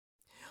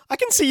I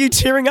can see you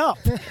tearing up.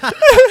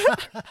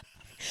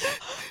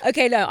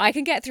 Okay, no, I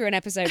can get through an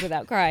episode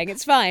without crying.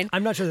 It's fine.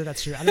 I'm not sure that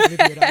that's true. I don't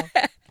believe you at all.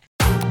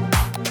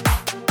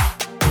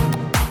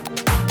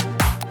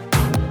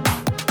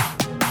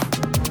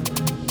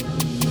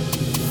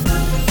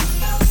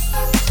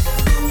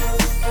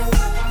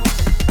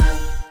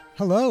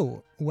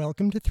 Hello,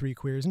 welcome to Three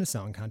Queers in a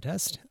Song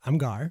Contest. I'm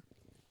Gaar.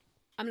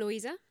 I'm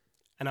Louisa.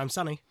 And I'm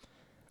Suni.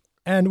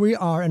 And we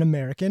are an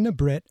American, a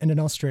Brit, and an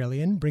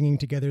Australian, bringing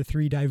together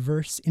three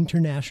diverse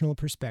international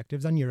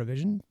perspectives on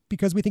Eurovision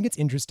because we think it's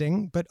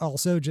interesting, but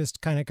also just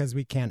kind of because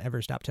we can't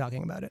ever stop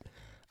talking about it.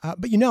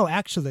 But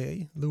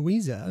actually,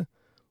 Louisa,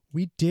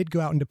 we did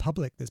go out into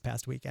public this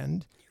past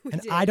weekend,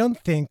 and I don't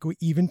think we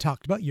even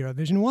talked about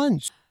Eurovision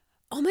once.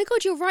 Oh my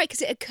God, you're right,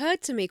 because it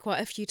occurred to me quite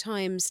a few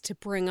times to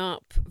bring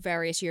up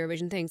various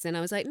Eurovision things, and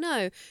I was like,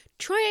 no,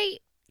 try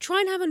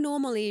and have a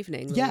normal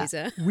evening,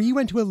 Louisa. Yeah, we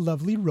went to a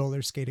lovely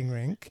roller skating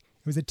rink.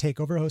 It was a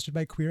takeover hosted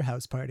by Queer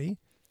House Party.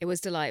 It was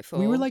delightful.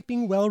 We were like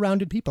being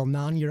well-rounded people,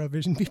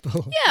 non-Eurovision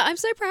people. Yeah, I'm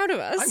so proud of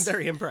us. I'm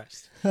very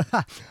impressed.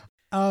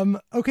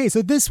 Okay,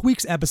 so this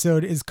week's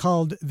episode is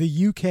called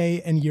The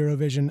UK and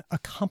Eurovision, A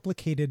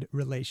Complicated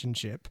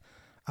Relationship.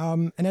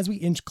 And as we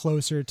inch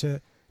closer to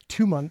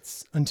 2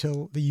 months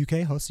until the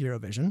UK hosts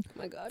Eurovision, Oh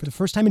my God. for the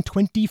first time in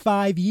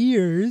 25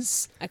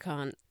 years, I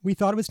can't. we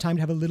thought it was time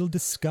to have a little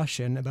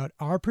discussion about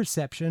our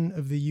perception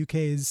of the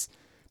UK's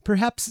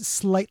perhaps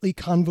slightly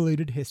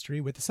convoluted history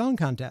with the song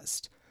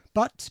contest.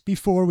 But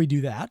before we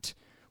do that,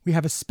 we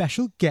have a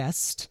special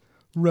guest.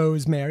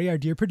 Rosemary, our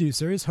dear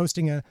producer, is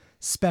hosting a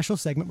special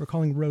segment we're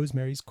calling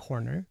Rosemary's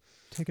Corner.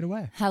 Take it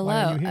away. Hello.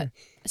 Why are you here?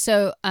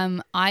 So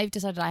I've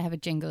decided I have a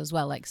jingle as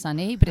well, like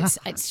Suni, but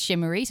it's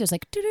shimmery, so it's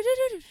like ding.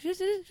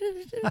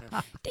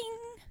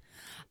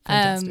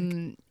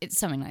 Fantastic. It's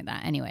something like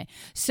that. Anyway,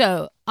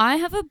 so I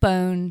have a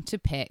bone to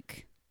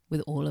pick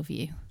with all of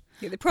you.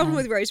 Yeah, the problem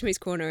with Rosemary's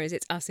Corner is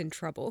it's us in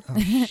trouble. Oh,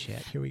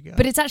 shit. Here we go.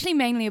 But it's actually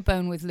mainly a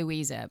bone with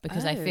Louisa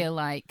because I Oh. feel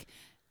like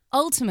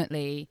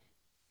ultimately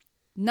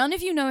none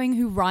of you knowing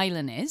who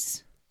Rylan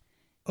is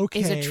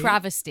okay. a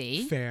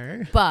travesty.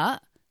 Fair.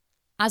 But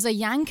as a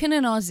Yank and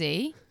an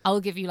Aussie,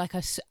 I'll give you like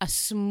a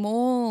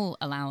small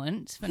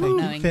allowance for not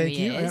knowing who Thank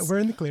he you. is. All right, we're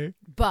in the clear.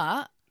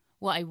 But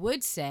what I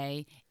would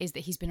say is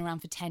that he's been around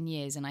for 10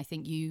 years, and I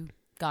think you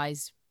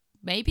guys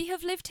maybe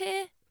have lived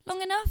here long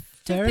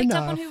enough to Fair have picked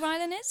enough. up on who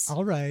Rylan is.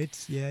 All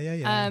right.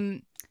 Yeah.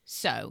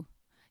 So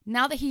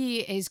now that he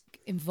is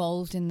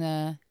involved in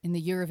the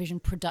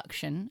Eurovision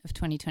production of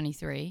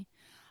 2023,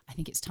 I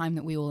think it's time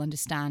that we all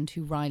understand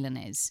who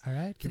Rylan is. All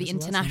right. For give the us a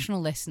lesson.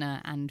 international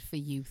listener and for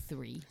you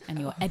three and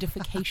your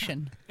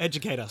edification.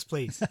 Educate us,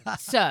 please.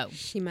 So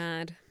She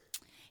mad.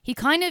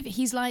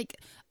 he's like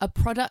a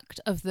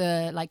product of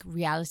the like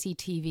reality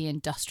TV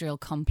industrial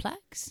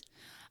complex.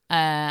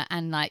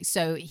 And like,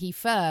 so he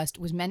first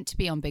was meant to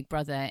be on Big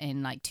Brother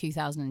in like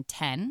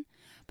 2010,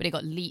 but it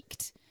got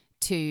leaked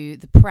to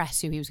the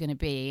press who he was going to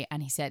be.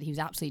 And he said he was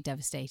absolutely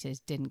devastated,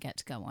 didn't get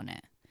to go on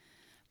it.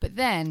 But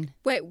then...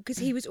 Wait, because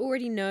he was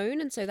already known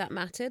and so that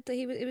mattered that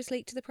it was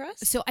leaked to the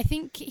press? So I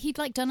think he'd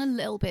like done a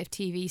little bit of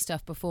TV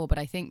stuff before, but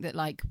I think that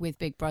like with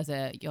Big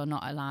Brother, it's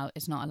not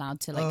allowed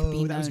to like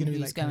be that was known gonna be,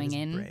 who's like, kind of going his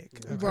in break.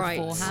 Okay. Right.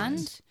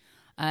 beforehand.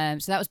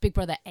 So that was Big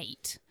Brother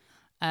 8.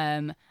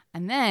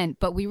 And then,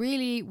 but we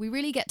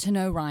really get to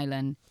know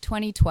Rylan.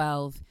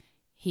 2012,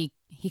 he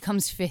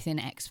comes 5th in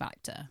X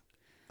Factor.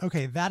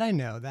 Okay, that I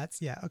know.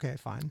 That's, yeah, okay,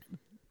 fine.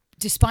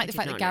 Despite the did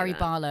fact not that know Gary that.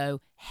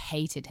 Barlow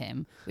hated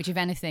him, which if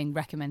anything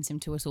recommends him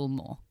to us all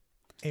more,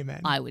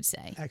 Amen. I would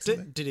say.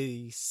 Excellent. Did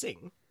he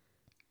sing?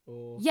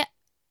 Or... Yeah.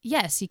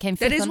 Yes, he came 5th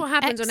That is on what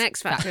happens X on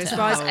X Factor,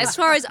 Factor. as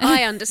far as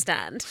I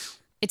understand.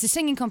 It's a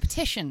singing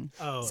competition,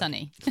 Oh.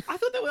 Sonny. I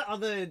thought there were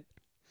other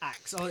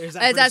acts. Or is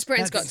that That's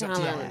Britain's Got That's-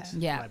 Talent.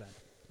 Yeah. My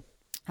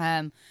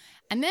bad.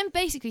 And then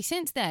basically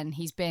since then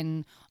he's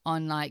been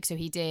on like, so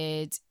he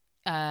did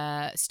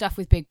stuff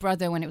with Big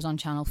Brother when it was on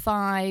Channel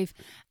 5,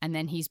 and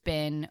then he's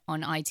been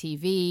on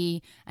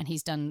ITV, and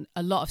he's done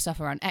a lot of stuff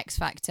around X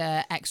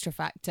Factor, Extra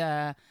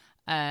Factor.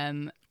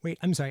 Wait,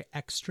 I'm sorry.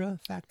 Extra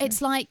Factor?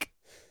 It's like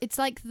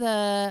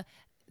the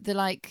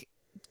like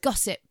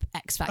gossip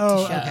X Factor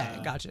Oh, show. okay.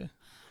 Gotcha.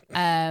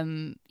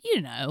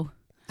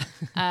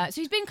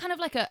 So he's been kind of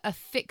like a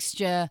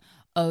fixture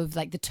of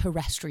like the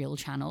terrestrial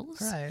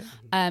channels.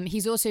 Right.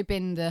 He's also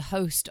been the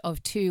host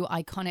of 2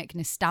 iconic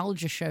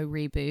nostalgia show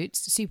reboots,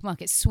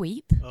 Supermarket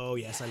Sweep Oh,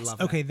 yes, I love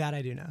that. Okay, that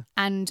I do know.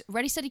 and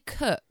Ready Steady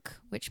Cook,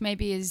 which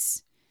maybe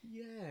is...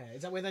 Yeah.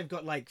 Is that where they've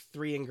got like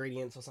 3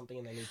 ingredients or something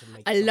and they need to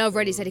make I love something?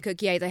 Ready Steady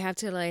Cook. Yeah, they have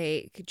to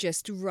like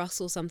just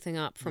rustle something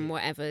up from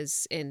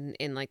whatever's in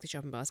like the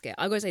shopping basket.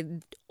 I gotta say,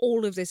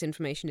 all of this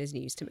information is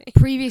news to me.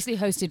 previously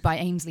hosted by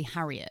Ainsley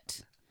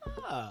Harriott.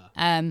 Ah.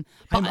 I'm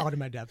out of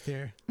my depth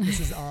here.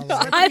 This is all.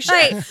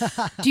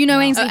 Do you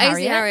know Ainsley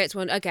Ainsley Harriott? Harriott's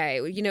one. Okay,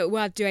 we'll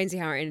have to do Ainsley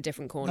Harriott in a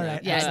different corner. All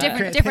right, Yeah,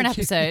 excellent. different Great, thank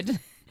you. episode.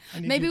 I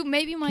need Maybe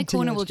to my continue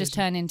corner will just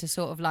education. turn into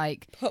sort of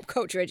like Pop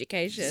culture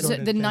education.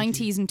 Sorted, the thank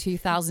you. 90s and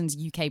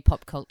 2000s UK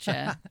pop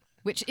culture,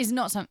 which is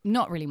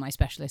not really my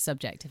specialist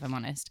subject, if I'm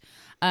honest.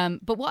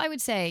 But what I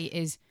would say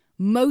is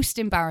most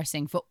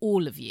embarrassing for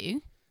all of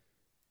you,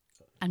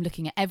 I'm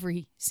looking at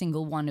every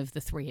single one of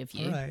the three of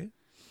you, All right.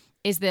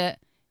 is that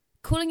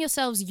calling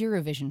yourselves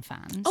Eurovision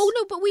fans. Oh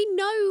no, but we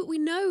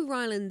know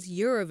Ryland's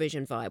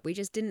Eurovision vibe. We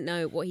just didn't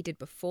know what he did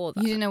before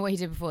that. You didn't know what he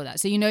did before that.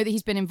 So you know that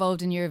he's been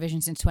involved in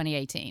Eurovision since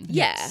 2018.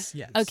 Yeah. Yes.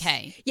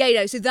 Okay. Yeah, you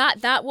know, so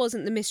that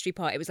wasn't the mystery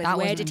part. It was like, That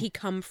where wasn't- did he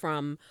come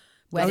from?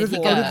 Where Out did of, he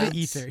the, go? out of the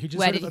ether. He just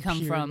Where sort did of he come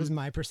appeared, from? was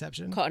my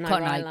perception. Cotton Eye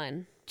Cotton Eye.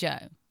 Ryland. Joe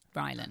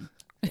Rylan.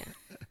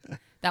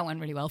 That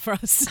went really well for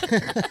us.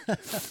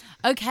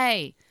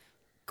 Okay,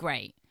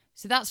 great.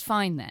 So that's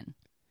fine then.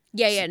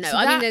 Yeah, no. So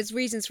I mean, that- there's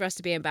reasons for us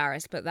to be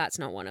embarrassed, but that's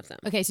not one of them.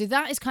 Okay, so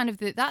that is kind of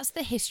that's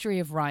the history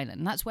of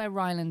Rylan. That's where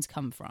Rylan's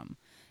come from.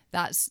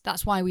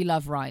 That's why we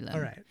love Rylan.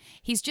 All right.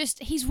 He's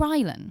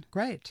Rylan.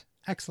 Great.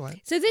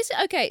 Excellent. So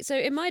so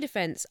in my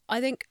defense, I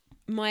think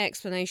my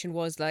explanation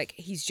was like,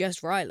 he's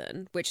just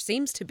Rylan, which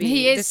seems to be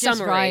He is the just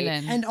summary.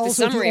 Rylan. And The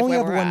also, if you summary of only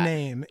where have we're one at.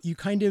 name, you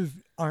kind of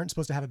aren't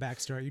supposed to have a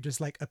backstory. You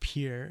just like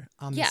appear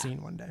on the Yeah.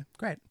 scene one day.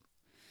 Great.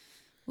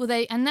 Well,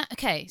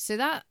 so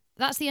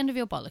that's the end of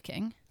your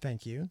bollocking.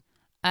 Thank you.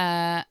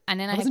 And then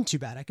That wasn't too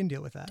bad. I can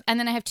deal with that. and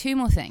then I have two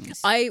more things.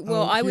 Oh, I here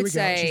would we go.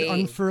 say she's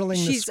unfurling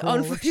the she's scroll.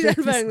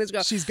 unfurling the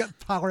scroll. She's got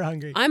power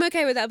hungry. I'm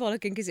okay with that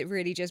bollocking because it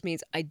really just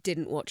means I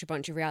didn't watch a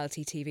bunch of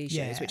reality TV shows,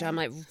 Yeah. which I'm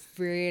like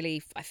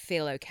really I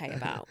feel okay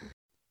about.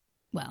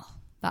 Well,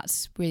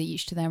 that's really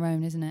each to their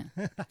own, isn't it?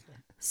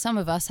 Some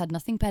of us had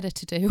nothing better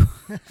to do.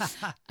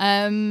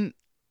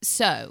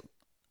 So,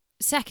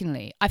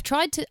 secondly, I've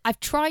tried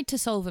to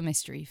solve a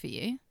mystery for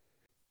you.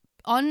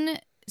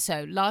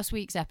 So last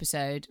week's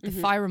episode, the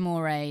Fire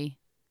Amore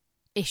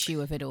issue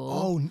of it all.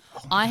 Oh,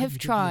 I God, have you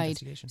did the tried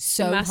investigation.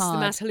 so the hard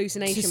mass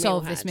hallucination to we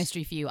solve all this had.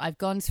 mystery for you. I've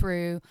gone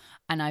through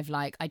and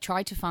I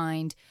tried to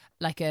find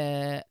like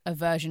a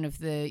version of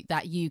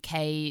that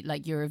UK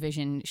like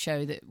Eurovision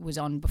show that was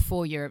on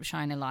before Europe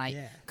Shine a Light.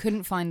 Yeah.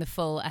 Couldn't find the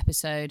full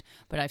episode,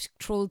 but I've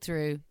trawled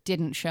through,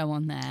 didn't show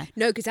on there.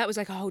 No, because that was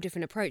like a whole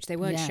different approach. They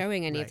weren't Yeah.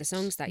 showing any of the Right.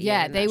 songs that year.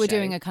 Yeah, in they that were show.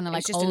 doing a kind of It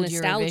was like just a old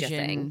nostalgia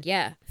Eurovision thing.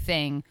 Yeah.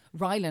 thing.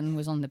 Rylan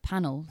was on the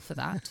panel for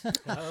that.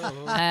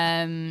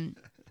 Oh.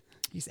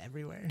 He's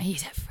everywhere.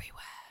 He's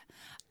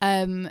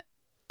everywhere.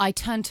 I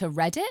turned to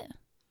Reddit.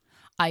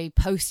 I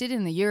posted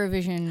in the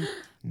Eurovision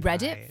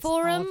Reddit Nice.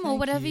 forum Oh, or thank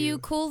whatever you you.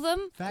 call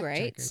them. Fact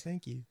Great. checker.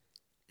 Thank you.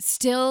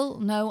 Still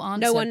no answer.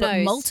 No one but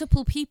knows.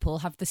 multiple people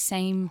have the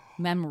same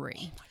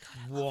memory.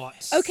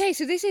 What? Okay,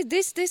 so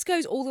this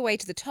goes all the way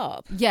to the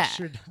top. Yeah.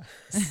 Sure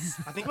does.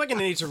 I think we're going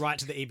to need to write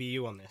to the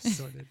EBU on this.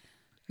 Sorted.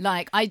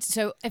 Like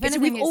so if So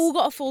anything we've it's- all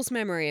got a false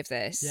memory of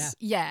this. Yeah.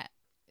 yeah.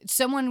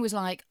 Someone was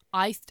like,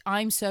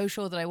 I'm so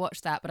sure that I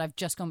watched that, but I've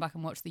just gone back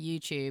and watched the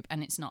YouTube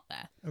and it's not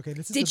there. Okay,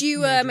 this is Did a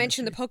you major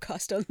mention mystery. the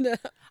podcast on the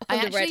I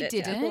on the actually Reddit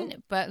didn't, channel?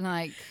 but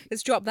like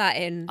Let's drop that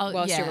in Oh,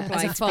 whilst you're yeah,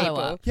 replying as a to people.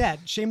 follow-up. Yeah,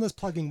 shameless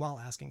plugging while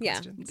asking Yeah.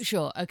 questions.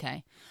 sure,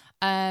 okay.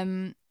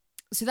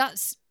 So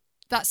that's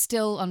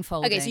still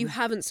unfolding. Okay, so you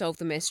haven't solved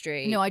the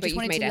mystery. No, I but just you've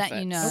wanted to made let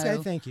you efforts. know.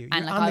 Okay, thank you.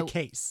 And You're like on I- the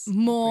case.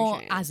 more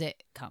Appreciate it. as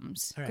it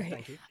comes. All right.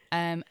 Thank you.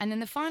 And then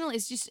the final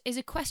is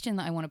a question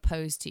that I want to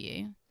pose to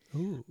you,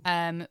 Ooh.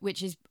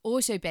 which is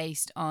also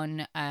based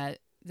on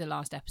the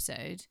last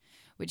episode,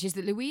 which is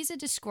that Louisa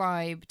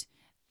described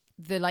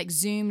the like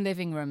Zoom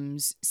living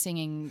rooms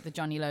singing the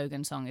Johnny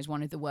Logan song as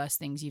one of the worst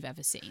things you've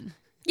ever seen.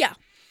 Yeah,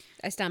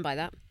 I stand by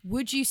that.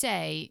 Would you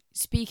say,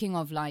 speaking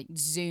of like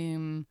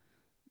Zoom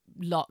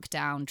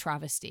lockdown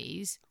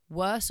travesties,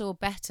 worse or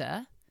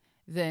better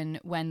than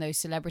when those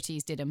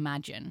celebrities did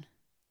Imagine?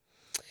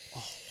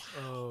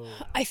 Oh.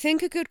 I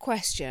think a good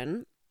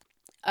question.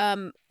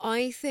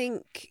 I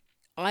think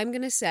I'm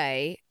going to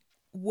say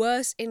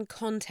worse in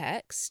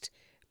context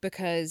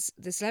because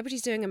the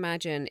celebrities doing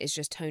Imagine is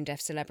just tone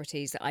deaf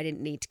celebrities that I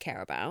didn't need to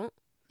care about.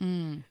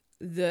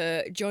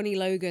 The Johnny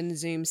Logan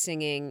Zoom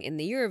singing in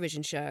the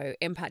Eurovision show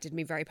impacted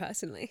me very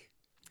personally,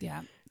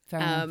 Yeah, fair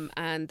enough.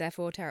 and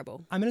therefore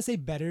terrible. I'm going to say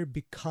better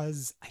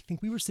because I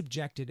think we were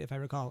subjected, if I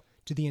recall,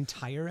 to the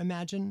entire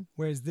Imagine,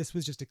 whereas this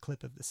was just a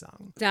clip of the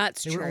song.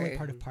 That's They true. were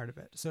only part of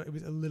it. So it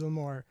was a little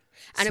more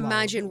And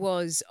Imagine swallowable.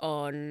 was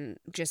on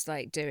just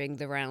like doing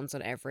the rounds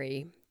on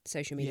every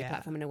social media Yeah.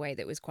 platform in a way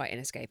that was quite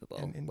inescapable.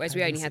 And Whereas kind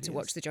we of only had to insidious.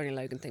 watch the Johnny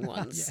Logan thing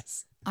once.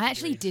 Yes. I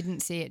actually didn't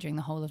see it during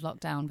the whole of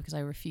lockdown because I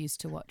refused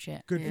to watch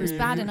it. Good Yeah. for It was you.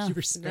 bad You enough.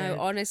 were spared.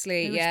 No,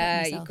 honestly, I respect yeah,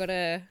 myself.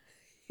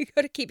 you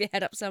gotta keep your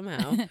head up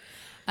somehow.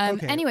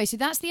 Okay. Anyway, so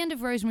that's the end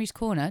of Rosemary's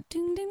Corner.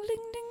 Ding, ding, ding,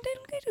 ding,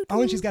 ding, ding, ding.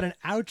 Oh, and she's got an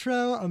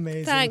outro.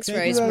 Amazing. Thanks, Thank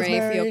you, Rosemary, for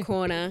Rosemary. your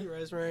corner.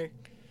 Rosemary.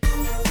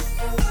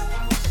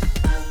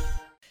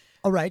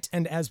 All right,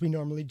 and as we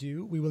normally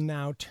do, we will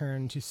now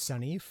turn to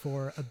Suni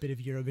for a bit of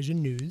Eurovision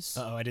news.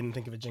 Uh-oh, I didn't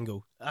think of a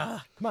jingle.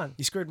 Ah, Come on.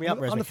 you screwed me up,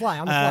 Rosemary. On the fly,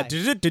 on the fly.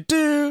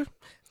 Do-do-do-do.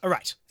 All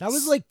right. That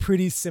was like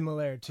pretty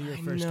similar to your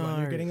I first one.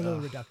 You're know. getting a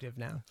little Ugh. reductive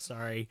now.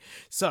 Sorry.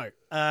 So,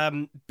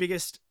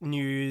 biggest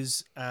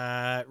news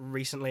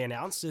recently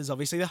announced is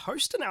obviously the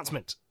host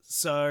announcement.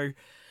 So,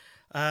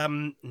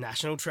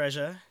 National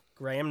Treasure,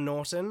 Graham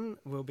Norton,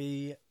 will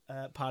be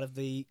part of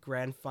the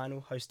grand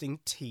final hosting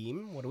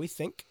team. What do we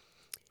think?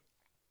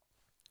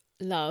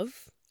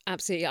 Love.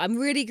 Absolutely. I'm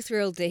really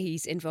thrilled that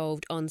he's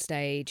involved on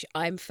stage.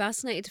 I'm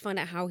fascinated to find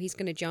out how he's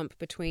going to jump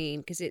between,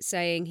 because it's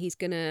saying he's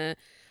going to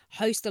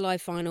host the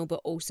live final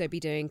but also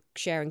be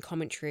sharing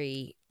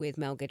commentary with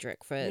Mel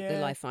Gidrick for the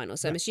live final.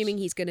 So I'm assuming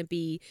he's going to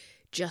be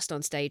just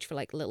on stage for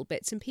like little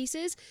bits and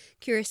pieces.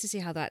 Curious to see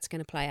how that's going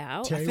to play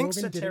out. Terry I think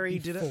Wogan Terry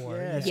did it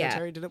before. Yeah,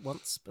 Terry did it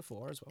once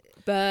before as well.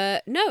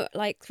 But no,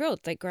 like thrilled.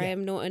 Like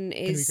Graham Norton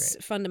is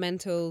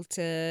fundamental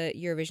to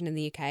Eurovision in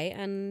the UK,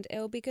 and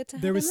it'll be good to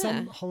have him there. There was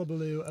some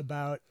hullabaloo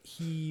about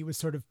he was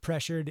sort of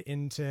pressured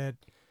into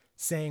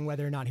saying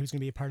whether or not he was going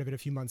to be a part of it a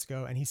few months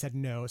ago, and he said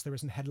no. So there were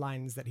some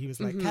headlines that he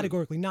was like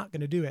categorically not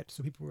going to do it.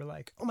 So people were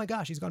like, oh my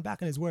gosh, he's gone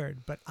back on his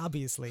word. But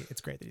obviously it's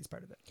great that he's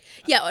part of it.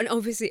 Yeah, and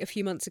obviously a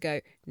few months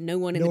ago, no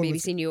one in the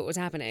BBC knew what was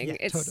happening.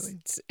 Yeah, totally.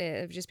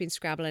 It's just been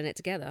scrabbling it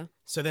together.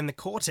 So then the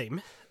core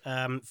team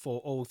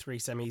for all 3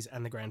 semis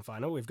and the grand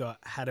final, we've got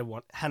Hannah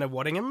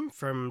Waddingham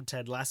from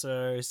Ted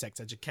Lasso, Sex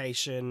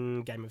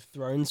Education, Game of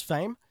Thrones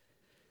fame.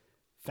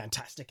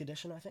 Fantastic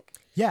addition, I think.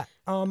 Yeah.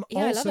 I love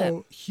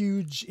Also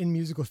huge in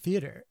musical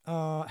theater.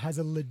 Has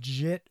a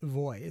legit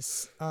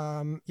voice.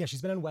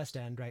 She's been on West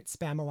End, right?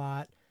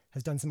 Spamalot,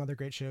 has done some other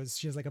great shows.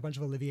 She has like a bunch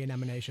of Olivier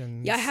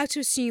nominations. Yeah, I have to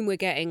assume we're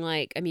getting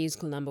like a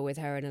musical number with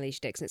her and Alicia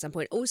Dixon at some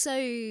point. Also,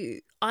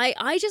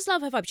 I just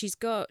love her vibe. She's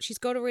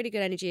got a really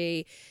good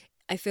energy.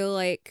 I feel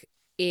like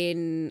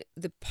in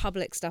the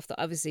public stuff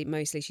that obviously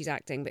mostly she's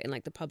acting, but in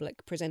like the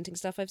public presenting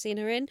stuff I've seen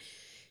her in,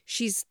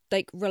 she's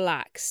like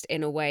relaxed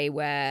in a way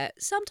where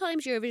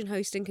sometimes Eurovision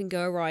hosting can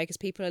go awry because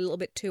people are a little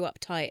bit too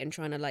uptight and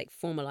trying to like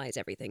formalize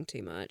everything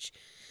too much.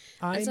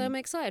 And so I'm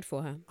excited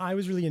for her. I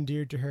was really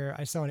endeared to her.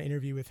 I saw an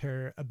interview with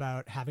her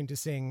about having to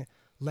sing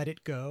Let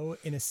It Go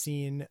in a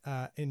scene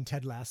in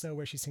Ted Lasso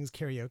where she sings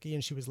karaoke,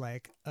 and she was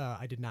like,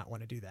 I did not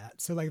want to do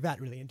that. So like that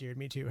really endeared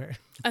me to her.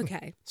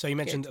 Okay. So you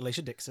mentioned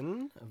Alicia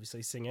Dixon,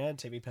 obviously singer,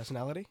 TV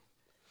personality.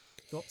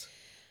 Thoughts?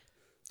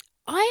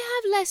 I have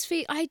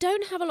I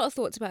don't have a lot of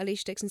thoughts about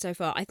Alicia Dixon so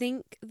far. I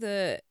think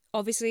that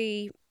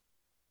obviously,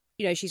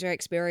 you know, she's a very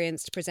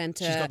experienced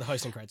presenter. She's got the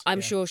hosting credits.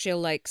 I'm sure she'll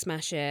like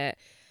smash it.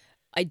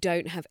 I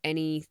don't have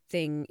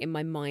anything in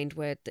my mind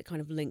that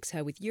kind of links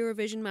her with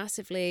Eurovision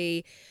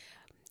massively.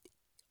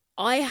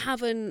 I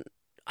don't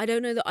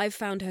know that I've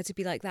found her to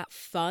be like that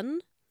fun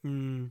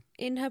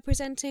in her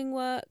presenting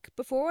work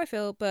before, I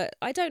feel, but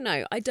I don't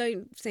know. I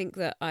don't think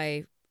that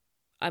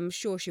I'm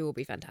sure she will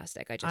be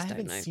fantastic. I don't know. I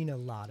haven't seen a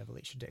lot of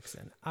Alicia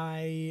Dixon.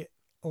 I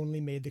only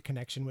made the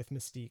connection with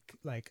Mystique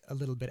like a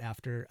little bit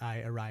after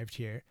I arrived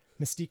here.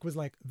 Mystique was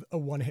like a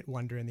one-hit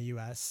wonder in the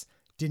US.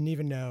 Didn't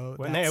even know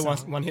Weren't they a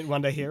one-hit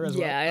wonder here as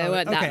well? Yeah, there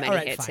weren't that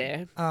many hits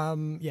here.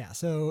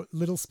 So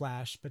little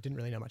splash, but didn't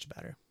really know much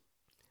about her.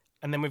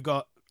 And then we've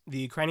got the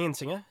Ukrainian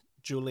singer,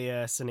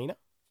 Julia Sanina.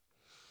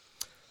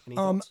 Any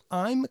thoughts?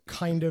 I'm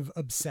kind of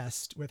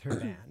obsessed with her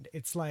band.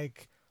 It's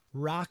like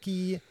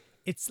rocky.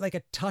 It's like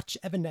a touch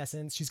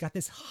Evanescence. She's got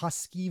this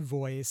husky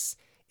voice.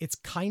 It's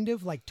kind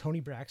of like Toni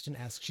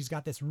Braxton-esque. She's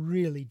got this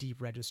really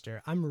deep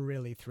register. I'm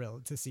really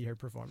thrilled to see her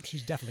perform.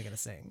 She's definitely going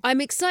to sing.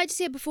 I'm excited to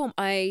see her perform.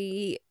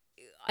 I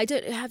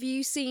don't. Have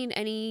you seen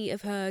any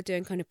of her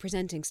doing kind of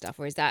presenting stuff,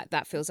 or is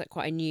that feels like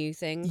quite a new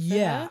thing for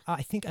her?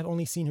 I think I've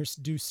only seen her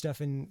do stuff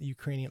in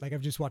Ukrainian. Like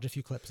I've just watched a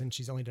few clips, and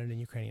she's only done it in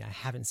Ukrainian. I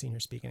haven't seen her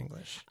speak in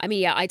English. I mean,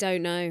 yeah, I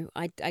don't know.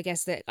 I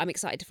guess that I'm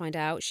excited to find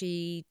out.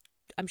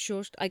 I'm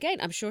sure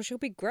she'll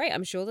be great.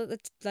 I'm sure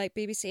that the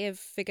BBC have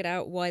figured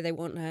out why they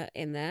want her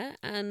in there,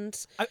 and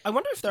I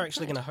wonder if they're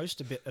actually going to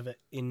host a bit of it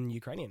in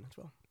Ukrainian as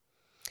well.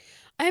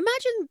 I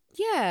imagine,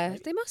 yeah,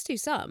 maybe. They must do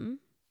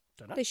some.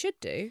 Don't know. They should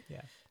do.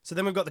 Yeah. So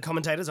then we've got the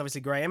commentators,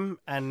 obviously Graham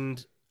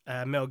and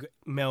Mel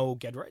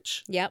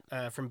Gedrich.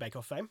 Yep. From Bake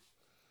Off fame.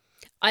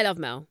 I love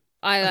Mel.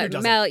 I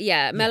like Mel.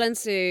 Yeah, Mel and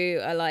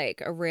Sue are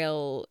like a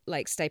real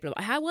like staple.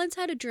 I once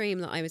had a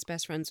dream that I was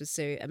best friends with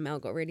Sue, and Mel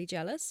got really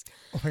jealous.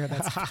 Oh my god,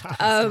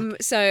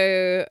 that's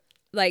so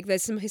like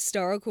there's some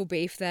historical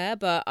beef there,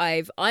 but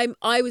I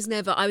was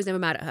never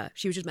mad at her.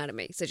 She was just mad at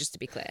me. So just to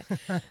be clear.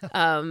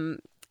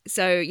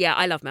 So yeah,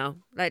 I love Mel.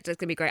 Like, that's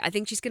gonna be great. I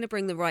think she's gonna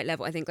bring the right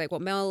level. I think like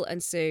what Mel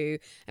and Sue,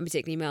 and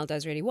particularly Mel,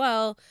 does really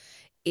well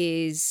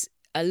is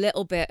a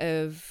little bit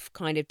of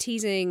kind of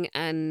teasing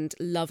and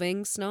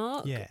loving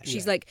snark. Yeah,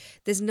 she's like,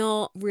 there's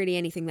not really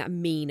anything that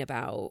mean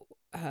about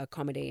her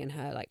comedy and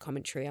her like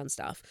commentary on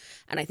stuff.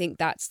 And I think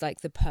that's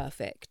like the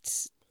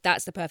perfect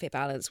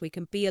balance. We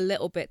can be a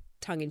little bit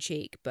tongue in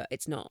cheek, but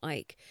it's not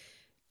like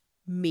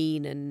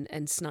mean and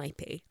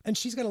snipey. And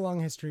she's got a long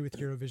history with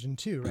Eurovision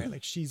too, right?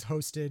 Like she's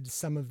hosted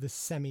some of the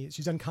semis.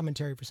 She's done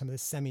commentary for some of the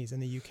semis in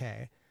the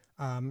UK.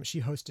 She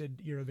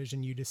hosted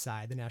Eurovision You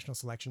Decide, the national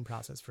selection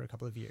process, for a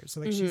couple of years.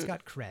 So like she's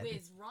got cred.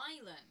 With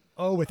Rylan.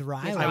 Oh, with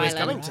Rylan. I was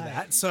coming to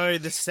that. So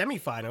the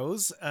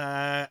semi-finals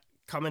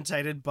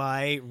commentated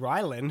by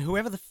Rylan,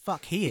 whoever the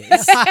fuck he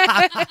is.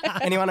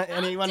 Anyone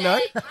know?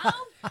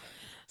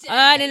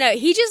 I don't know.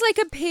 He just like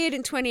appeared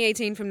in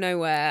 2018 from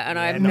nowhere, and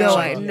I have no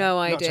idea.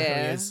 Not sure who he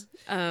is.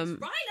 Rylan!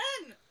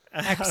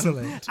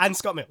 Excellent. And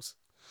Scott Mills.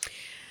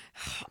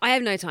 I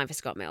have no time for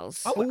Scott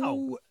Mills.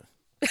 Oh.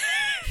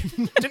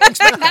 Didn't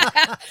expect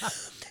that.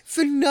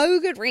 for no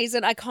good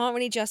reason. I can't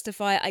really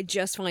justify it. I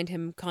just find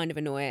him kind of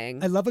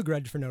annoying. I love a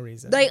grudge for no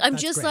reason. Like, I'm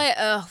That's just great. like,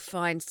 oh,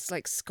 fine. It's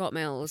like Scott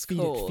Mills, feed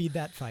cool. it, feed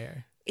that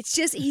fire. It's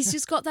just, he's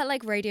just got that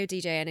like radio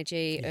DJ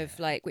energy of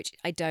like, which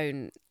I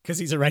don't. Because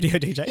he's a radio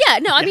DJ. Yeah,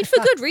 no, I mean,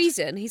 for good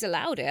reason. He's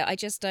allowed it. I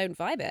just don't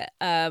vibe it.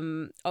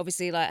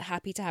 Obviously, like,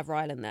 happy to have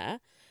Rylan there,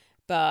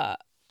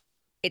 but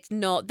that's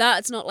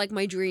not like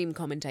my dream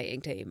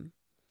commentating team.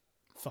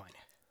 Fine.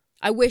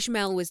 I wish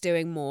Mel was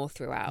doing more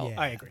throughout.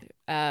 Yeah. I agree.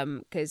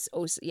 Because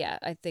also, yeah,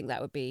 I think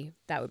that would be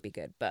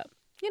good. But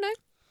you know.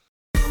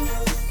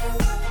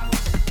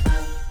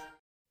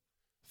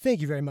 Thank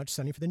you very much,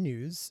 Suni, for the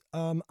news.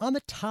 On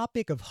the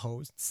topic of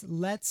hosts,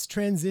 let's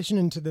transition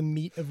into the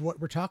meat of what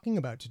we're talking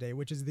about today,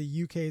 which is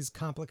the UK's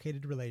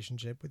complicated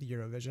relationship with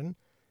Eurovision.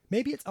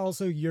 Maybe it's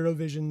also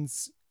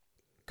Eurovision's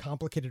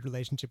complicated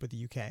relationship with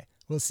the UK.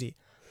 We'll see.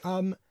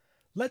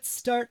 Let's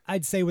start,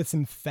 I'd say, with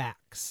some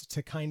facts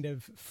to kind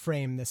of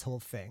frame this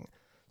whole thing.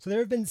 So there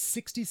have been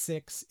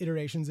 66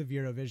 iterations of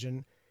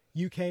Eurovision.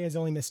 UK has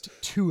only missed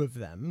 2 of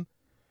them.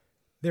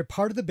 They're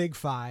part of the Big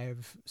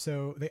Five,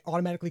 so they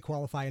automatically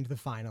qualify into the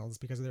finals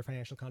because of their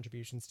financial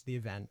contributions to the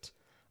event.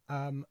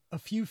 A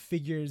few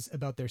figures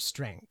about their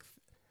strength.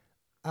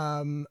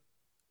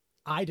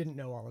 I didn't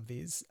know all of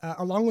these.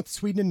 Along with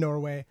Sweden and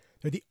Norway,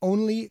 they're the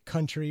only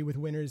country with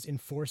winners in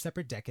 4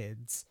 separate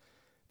decades.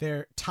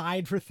 They're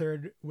tied for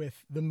 3rd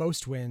with the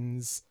most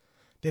wins.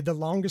 They had the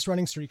longest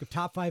running streak of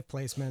top 5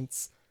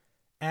 placements.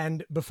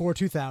 And before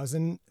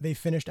 2000, they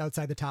finished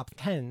outside the top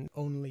 10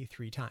 only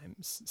 3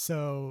 times.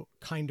 So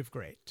kind of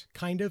great.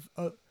 Kind of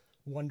a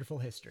wonderful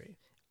history.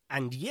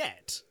 And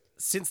yet,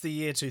 since the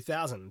year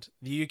 2000,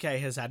 the UK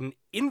has had an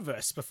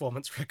inverse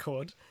performance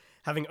record,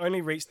 having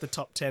only reached the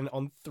top 10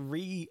 on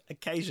 3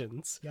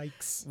 occasions.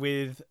 Yikes.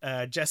 With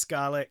Jess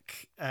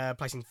Garlick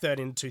placing 3rd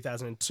in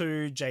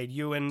 2002, Jade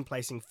Ewan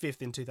placing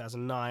 5th in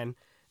 2009,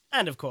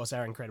 and of course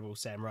our incredible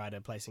Sam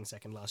Ryder placing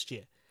 2nd last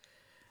year.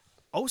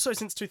 Also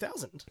since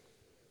 2000,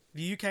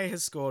 the UK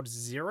has scored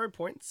 0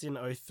 points in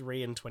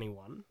 03 and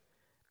 21,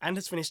 and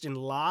has finished in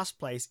last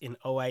place in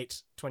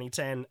 08,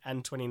 2010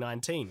 and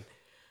 2019.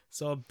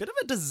 So a bit of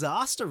a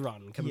disaster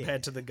run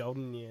compared to the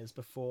golden years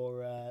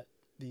before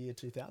the year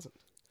 2000.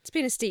 It's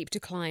been a steep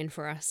decline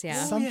for us,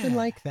 yeah. Something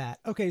like that.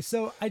 Okay,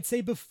 so I'd say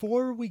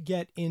before we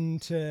get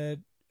into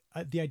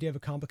the idea of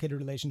a complicated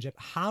relationship,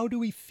 how do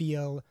we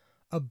feel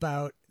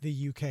about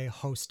the UK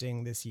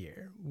hosting this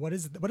year? What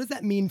does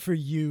that mean for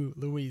you,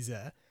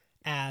 Louisa,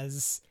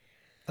 as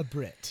a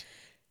Brit?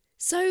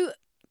 So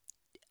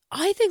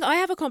I think I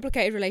have a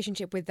complicated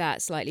relationship with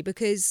that slightly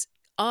because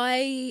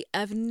I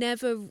have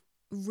never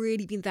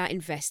really been that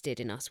invested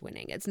in us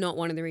winning. It's not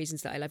one of the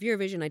reasons that I love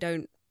Eurovision. I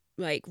don't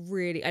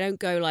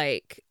go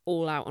like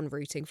all out on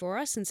rooting for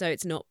us, and so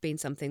it's not been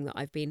something that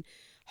I've been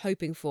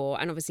hoping for.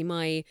 And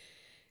obviously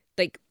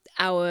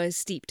our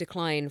steep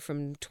decline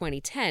from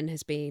 2010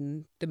 has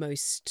been the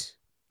most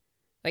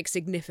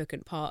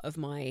significant part of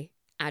my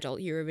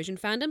adult Eurovision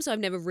fandom, so I've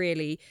never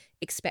really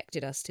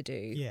expected us to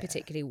do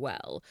particularly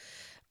well.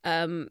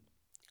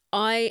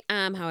 I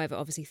am, however,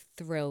 obviously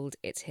thrilled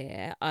it's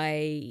here.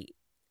 I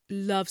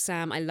love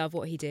Sam. I love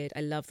what he did.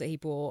 I love that he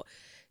brought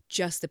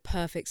just the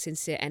perfect,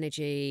 sincere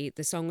energy.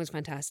 The song was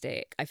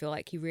fantastic. I feel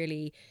like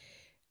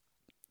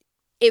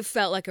it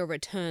felt like a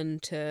return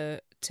to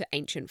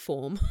ancient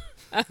form.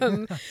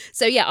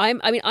 So yeah,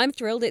 I'm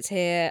thrilled it's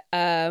here.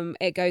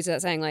 It goes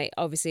without saying,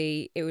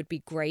 obviously it would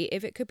be great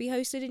if it could be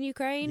hosted in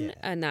Ukraine,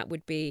 and that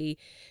would be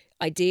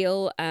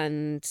ideal.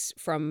 And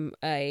from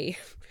a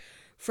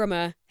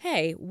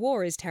hey,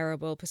 war is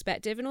terrible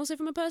perspective, and also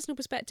from a personal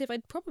perspective,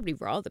 I'd probably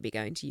rather be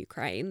going to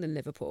Ukraine than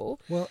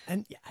Liverpool. Well,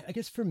 and I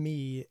guess for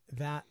me,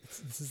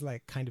 this is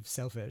kind of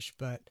selfish,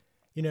 but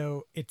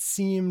it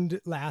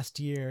seemed last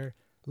year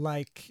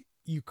like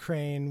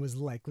Ukraine was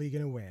likely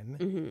going to win.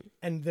 Mm-hmm.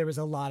 And there was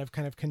a lot of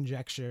kind of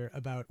conjecture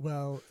about,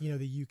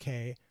 the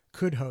UK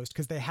could host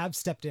because they have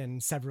stepped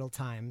in several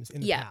times in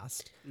the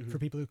past for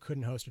people who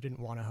couldn't host or didn't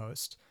want to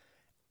host.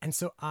 And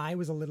so I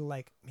was a little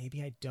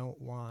maybe I don't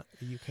want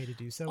the UK to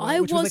do so,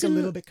 which was a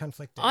little bit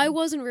conflicting. I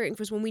wasn't rooting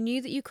for us when we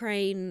knew that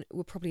Ukraine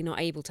were probably not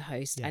able to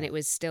host, and it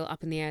was still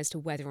up in the air as to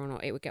whether or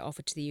not it would get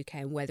offered to the UK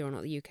and whether or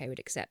not the UK would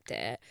accept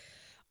it.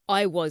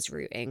 I was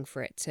rooting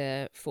for it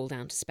to fall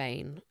down to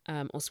Spain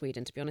or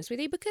Sweden, to be honest with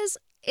you, because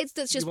it's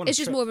just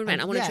more of an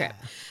event. I want a trip.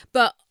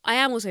 But I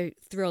am also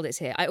thrilled it's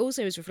here. I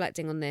also was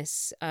reflecting on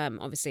this,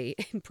 obviously,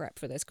 in prep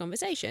for this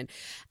conversation,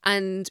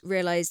 and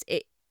realised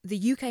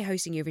the UK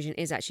hosting Eurovision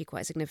is actually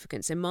quite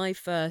significant. So my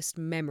first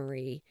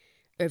memory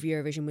of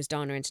Eurovision was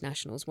Dana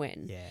International's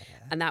win. Yeah.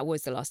 And that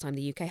was the last time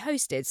the UK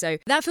hosted. So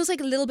that feels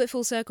like a little bit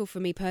full circle for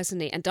me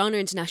personally. And Dana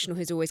International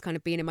has always kind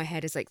of been in my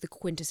head as the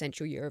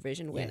quintessential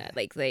Eurovision winner.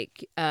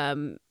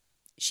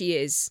 She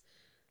is,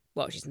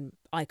 she's an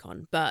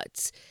icon.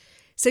 But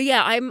so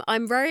yeah,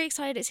 I'm very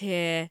excited it's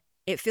here.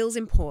 It feels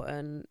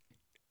important.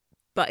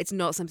 but it's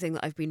not something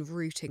that I've been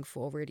rooting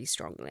for really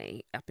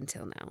strongly up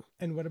until now.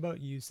 And what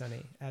about you,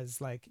 Suni, as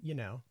like,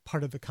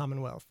 part of the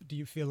Commonwealth? Do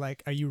you feel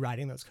like, are you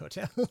riding those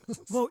coattails?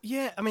 Well,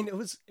 yeah, I mean, it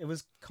was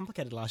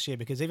complicated last year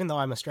because even though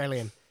I'm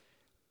Australian,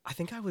 I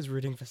think I was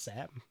rooting for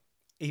Sam.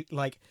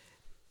 Like,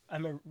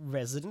 I'm a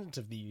resident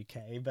of the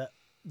UK, but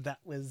that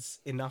was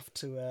enough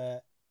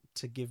to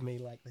give me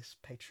like this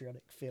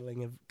patriotic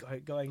feeling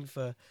of going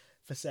for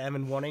Sam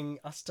and wanting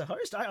us to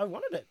host. I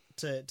wanted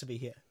it to be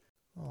here.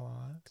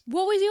 Aww.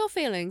 What was your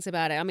feelings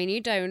about it? I mean,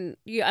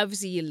 you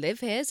obviously you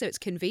live here, so it's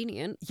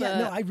convenient. Yeah,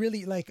 no, I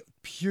really like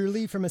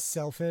purely from a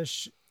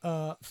selfish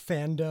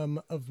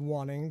fandom of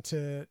wanting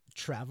to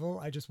travel.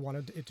 I just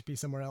wanted it to be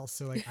somewhere else,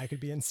 so like I could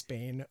be in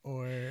Spain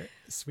or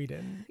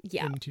Sweden in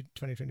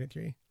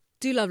 2023.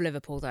 Do love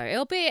Liverpool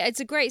though. It's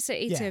a great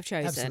city to have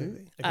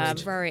chosen. Absolutely. I'm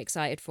very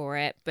excited for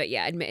it, but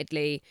yeah,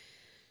 admittedly,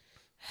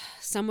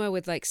 somewhere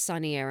with like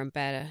sunny and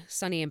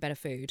better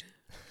food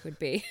would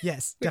be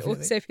yes, would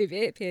definitely also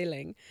be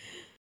appealing.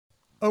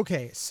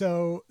 Okay,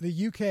 so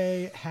the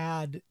UK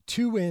had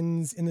 2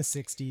 wins in the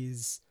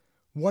 60s,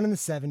 one in the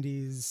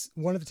 70s,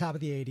 one at the top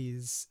of the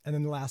 80s, and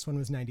then the last one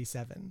was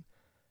 97.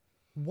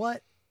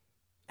 What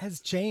has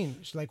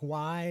changed? Like,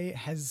 why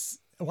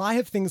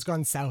have things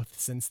gone south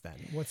since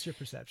then? What's your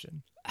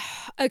perception?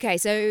 Okay,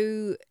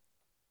 so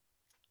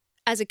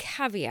as a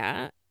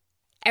caveat,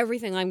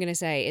 everything I'm going to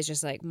say is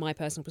just like my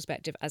personal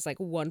perspective as like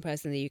one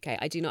person in the UK.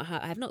 I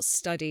have not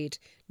studied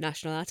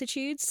national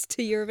attitudes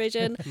to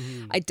Eurovision.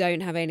 I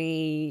don't have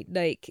any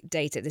like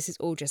data. This is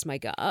all just my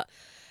gut.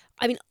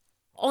 I mean,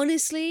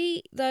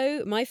 honestly,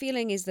 though, my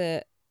feeling is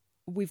that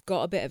we've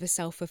got a bit of a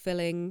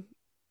self-fulfilling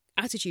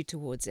attitude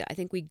towards it. I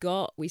think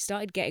we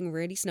started getting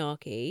really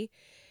snarky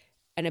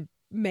and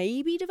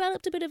maybe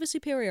developed a bit of a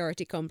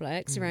superiority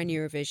complex around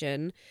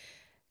Eurovision.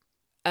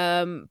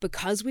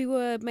 Because we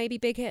were maybe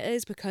big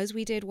hitters, because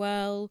we did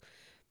well,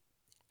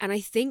 and I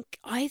think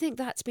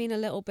that's been a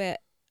little bit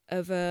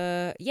of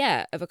a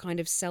kind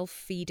of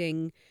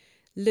self-feeding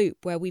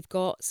loop where we've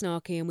got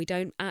snarky and we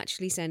don't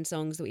actually send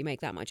songs that we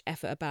make that much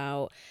effort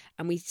about,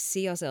 and we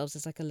see ourselves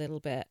as like a little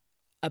bit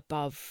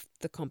above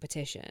the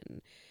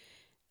competition.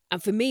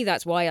 And for me,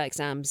 that's why like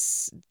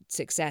Sam's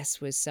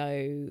success was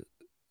so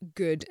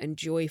good and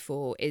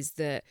joyful, is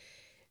that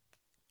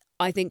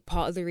I think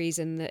part of the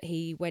reason that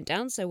he went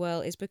down so well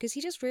is because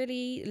he just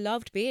really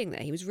loved being there.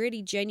 He was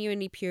really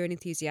genuinely pure and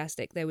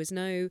enthusiastic. There was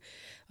no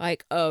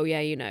like, oh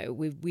yeah,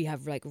 we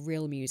have like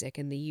real music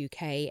and the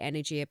UK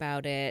energy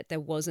about it. There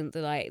wasn't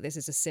the like, this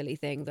is a silly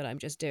thing that I'm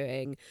just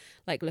doing,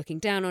 like looking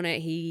down on it.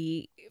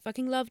 He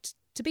fucking loved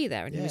to be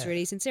there and he was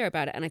really sincere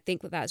about it. And I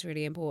think that that's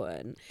really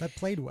important. That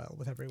played well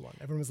with everyone.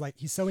 Everyone was like,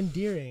 he's so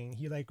endearing.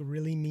 He like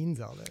really means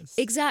all this.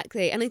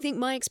 Exactly. And I think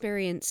my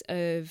experience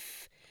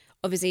of,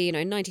 obviously,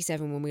 in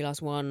 97 when we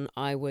last won,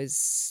 I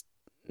was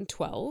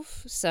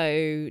 12,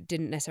 so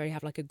didn't necessarily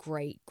have like a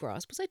great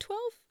grasp. Was I 12?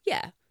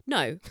 Yeah.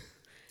 No.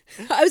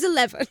 I was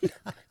 11.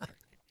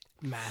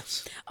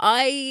 Maths.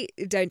 I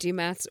don't do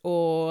maths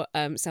or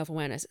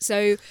self-awareness.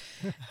 So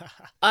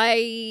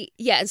and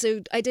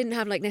so I didn't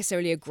have like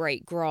necessarily a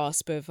great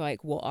grasp of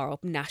like what our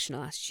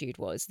national attitude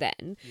was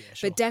then. Yeah,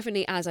 sure. But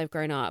definitely as I've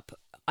grown up,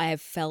 I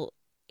have felt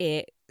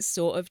it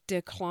sort of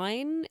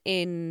decline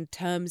in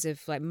terms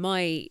of like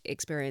my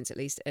experience, at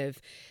least,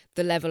 of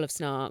the level of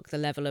snark, the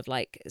level of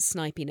like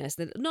snipiness.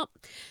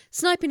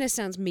 Snipiness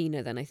sounds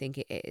meaner than I think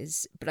it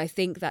is, but I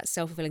think that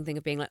self-fulfilling thing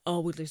of being like,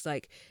 oh, we're just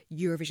like,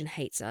 Eurovision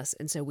hates us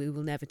and so we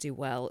will never do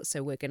well,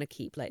 so we're going to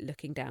keep like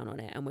looking down on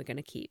it and we're going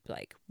to keep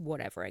like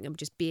whatevering and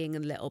just being a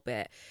little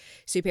bit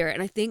superior.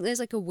 And I think there's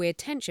like a weird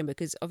tension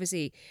because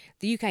obviously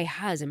the UK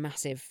has a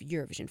massive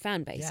Eurovision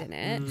fan base in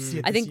it. See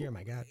it I this think, year,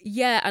 my God.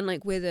 yeah, and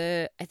like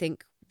I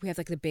think we have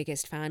like the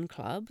biggest fan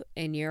club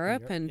in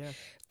Europe, and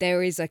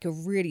there is like a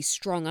really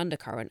strong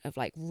undercurrent of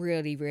like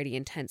really, really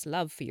intense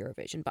love for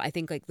Eurovision. But I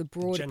think like the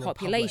broader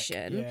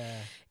population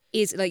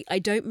is like, I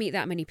don't meet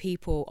that many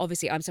people.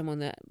 Obviously, I'm someone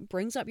that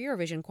brings up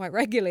Eurovision quite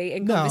regularly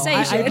in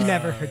conversation. I've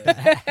never heard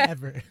that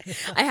ever.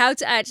 I have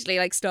to actually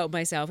like stop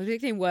myself. I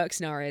think in work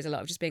scenarios a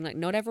lot of just being like,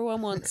 not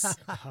everyone wants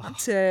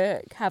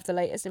to have the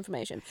latest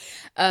information.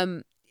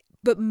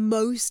 But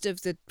most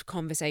of the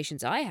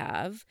conversations I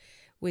have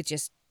with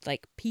just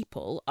like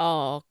people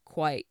are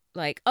quite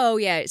like, oh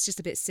yeah, it's just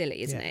a bit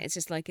silly, isn't it? It's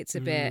just like, it's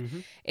a bit,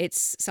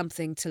 it's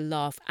something to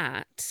laugh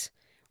at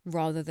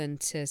rather than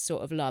to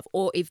sort of love.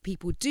 Or if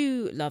people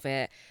do love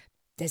it,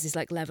 there's this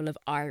like level of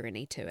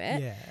irony to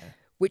it,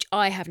 which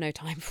I have no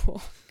time for,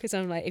 because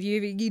I'm like, if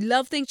you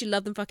love things, you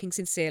love them fucking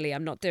sincerely.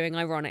 I'm not doing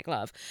ironic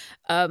love.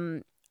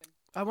 I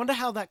wonder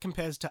how that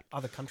compares to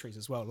other countries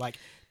as well. Like,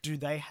 do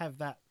they have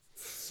that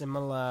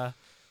similar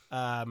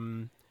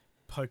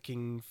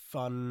poking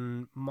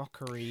fun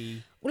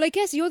mockery? Well, I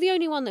guess you're the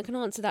only one that can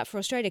answer that for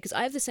Australia, because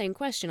I have the same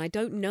question. I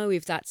don't know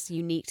if that's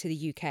unique to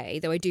the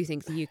UK, though I do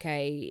think the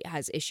UK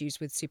has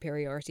issues with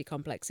superiority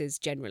complexes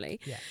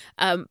generally.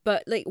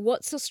 But like,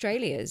 what's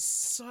Australia's?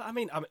 So I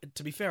mean,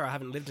 to be fair, I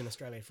haven't lived in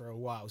Australia for a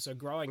while, so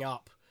growing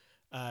up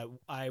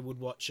I would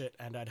watch it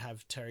and I'd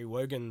have Terry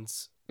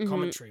Wogan's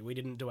commentary. We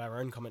didn't do our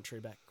own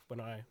commentary back when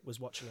I was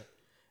watching it.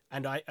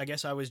 And I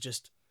guess I was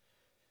just...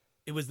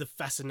 It was the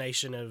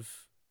fascination of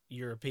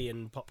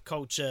European pop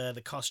culture,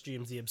 the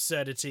costumes, the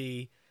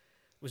absurdity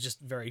was just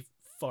very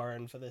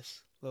foreign for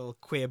this little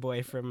queer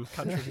boy from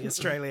country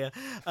Australia.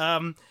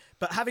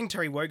 But having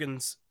Terry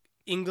Wogan's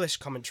English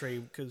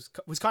commentary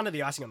was kind of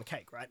the icing on the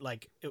cake, right?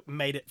 Like, it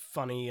made it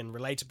funny and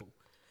relatable.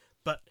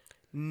 But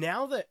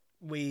now that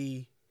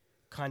we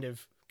kind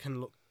of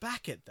can look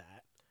back at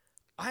that,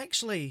 I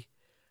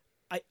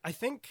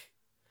think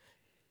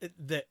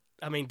that,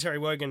 I mean, Terry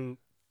Wogan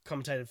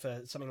commentated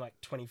for something like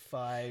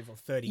 25 or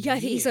 30 years. Yeah,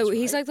 he's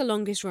right? like the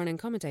longest running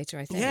commentator,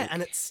 I think. Yeah,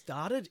 and it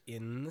started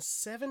in the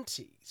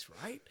 70s,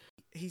 right?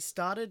 He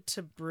started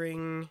to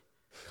bring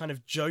kind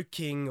of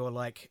joking or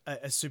like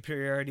a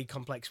superiority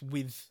complex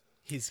with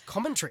his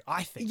commentary,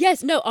 I think.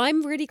 Yes, no,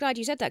 I'm really glad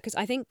you said that, because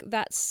I think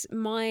that's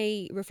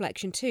my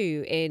reflection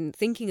too in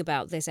thinking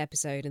about this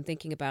episode and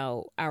thinking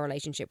about our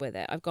relationship with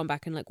it. I've gone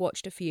back and like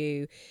watched a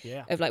few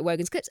of like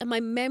Wogan's clips, and my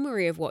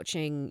memory of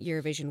watching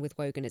Eurovision with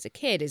Wogan as a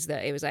kid is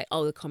that it was like,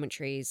 oh, the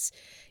commentary's,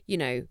 you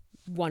know,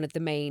 one of the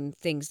main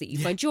things that you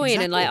find joy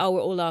in, and like, oh,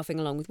 we're all laughing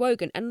along with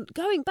Wogan. And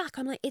going back,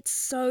 I'm like, it's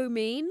so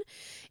mean.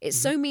 It's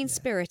so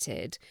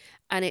mean-spirited.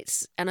 And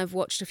I've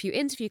watched a few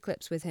interview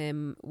clips with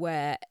him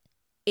where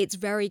it's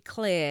very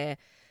clear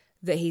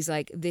that he's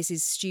like, this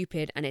is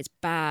stupid and it's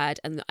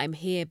bad, and I'm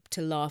here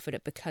to laugh at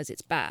it because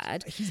it's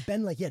bad. He's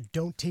been like,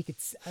 don't take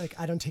it, like,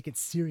 I don't take it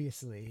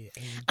seriously.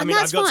 I mean,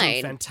 that's I've got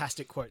fine. some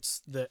fantastic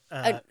quotes that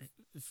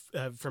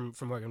from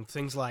Wogan.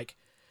 Things like,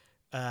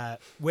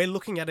 we're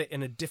looking at it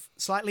in a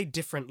slightly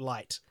different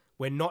light.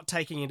 We're not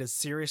taking it as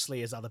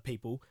seriously as other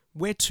people.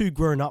 We're too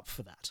grown up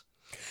for that.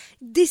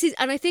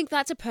 And I think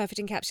that's a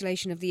perfect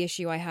encapsulation of the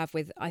issue I have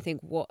with, I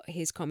think, what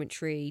his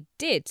commentary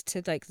did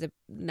to like the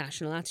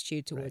national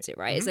attitude towards it,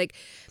 right? It's like,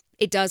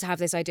 it does have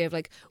this idea of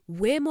like,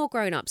 we're more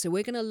grown up, so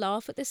we're going to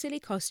laugh at the silly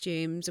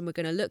costumes and we're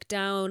going to look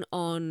down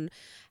on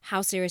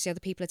how seriously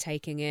other people are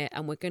taking it,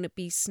 and we're going to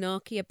be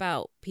snarky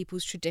about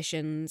people's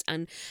traditions.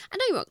 And I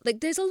know, like,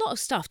 there's a lot of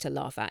stuff to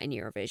laugh at in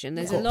Eurovision.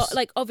 There's a lot,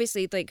 like,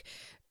 obviously, like,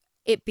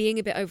 it being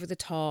a bit over the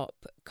top,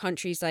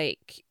 countries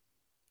like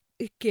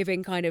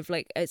giving kind of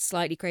like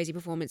slightly crazy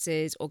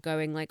performances or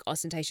going like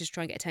ostentatious to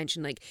try and get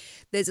attention. Like,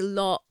 there's a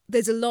lot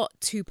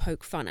to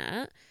poke fun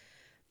at.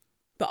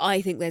 But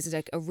I think there's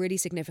like a really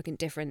significant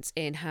difference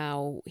in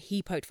how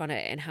he poked fun at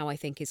it and how I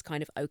think is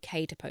kind of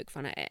okay to poke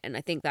fun at it. And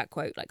I think that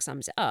quote like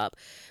sums it up,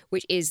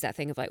 which is that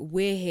thing of like,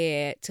 we're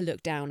here to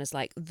look down as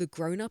like the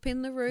grown up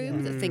in the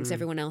room that thinks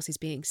everyone else is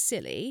being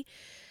silly,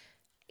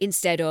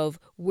 instead of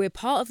we're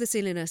part of the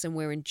silliness and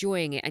we're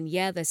enjoying it. And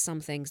yeah, there's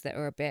some things that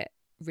are a bit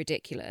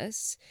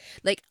ridiculous.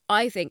 Like,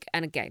 I think,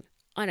 and again,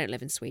 I don't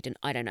live in Sweden,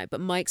 I don't know,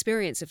 but my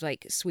experience of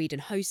like Sweden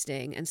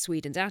hosting and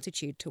Sweden's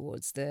attitude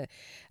towards the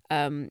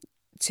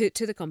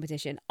to the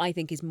competition, I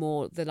think, is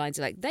more the lines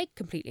of like, they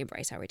completely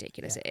embrace how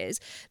ridiculous it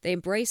is. They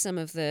embrace some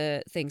of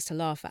the things to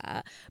laugh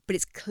at, but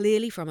it's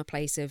clearly from a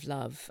place of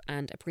love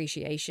and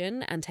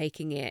appreciation and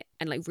taking it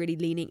and like really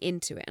leaning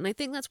into it. And I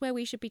think that's where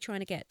we should be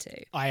trying to get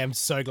to. I am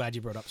so glad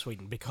you brought up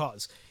Sweden,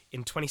 because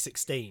in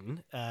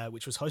 2016,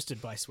 which was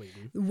hosted by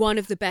Sweden, one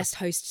of the best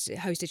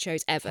hosted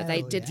shows ever.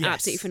 They did an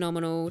absolutely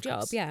phenomenal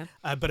job. Yeah.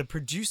 But the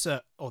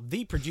producer of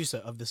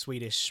the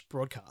Swedish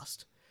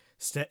broadcast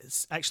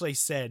actually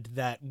said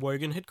that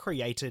Wogan had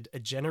created a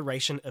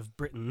generation of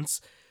Britons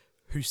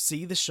who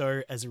see the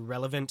show as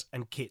irrelevant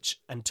and kitsch,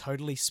 and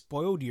totally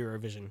spoiled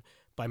Eurovision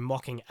by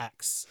mocking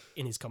acts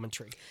in his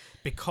commentary.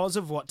 Because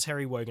of what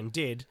Terry Wogan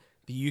did,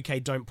 the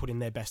UK don't put in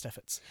their best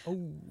efforts.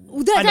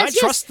 And I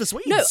trust the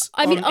Swedes. No,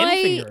 I mean,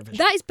 Eurovision.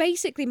 that is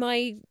basically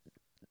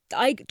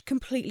I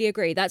completely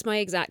agree. That's my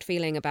exact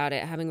feeling about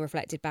it, having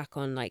reflected back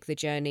on like the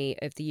journey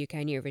of the UK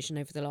and Eurovision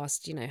over the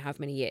last, how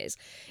many years,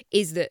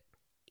 is that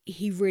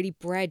he really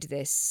bred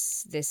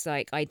this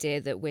like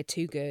idea that we're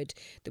too good,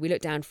 that we look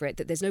down for it,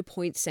 that there's no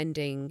point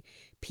sending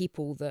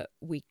people that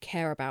we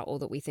care about or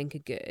that we think are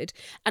good.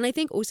 And I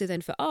think also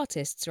then for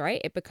artists,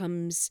 right, it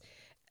becomes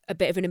a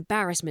bit of an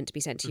embarrassment to be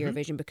sent to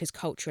Eurovision because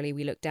culturally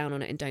we look down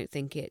on it and don't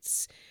think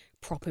it's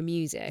proper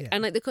music.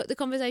 And like the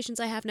conversations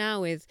I have now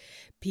with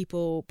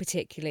people,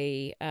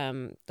 particularly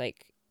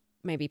like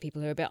maybe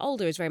people who are a bit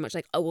older, is very much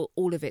like, oh, well,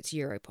 all of it's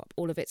Europop,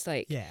 all of it's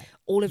like,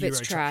 all of it's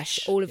trash,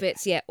 all of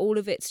it's all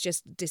of it's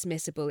just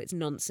dismissible, it's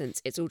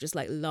nonsense, it's all just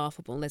like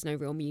laughable, and there's no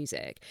real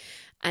music.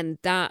 And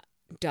that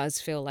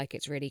does feel like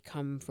it's really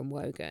come from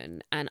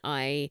Wogan. And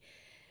I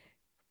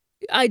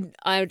don't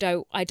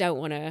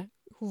want to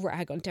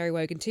rag on Terry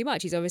Wogan too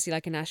much. He's obviously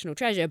like a national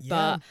treasure,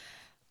 but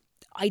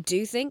I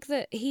do think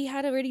that he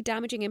had a really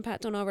damaging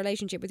impact on our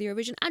relationship with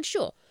Eurovision. And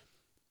sure,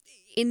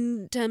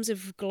 in terms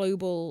of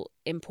global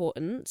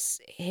importance,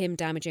 him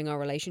damaging our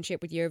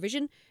relationship with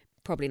Eurovision,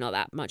 probably not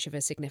that much of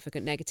a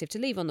significant negative to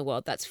leave on the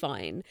world. That's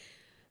fine.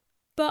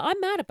 But I'm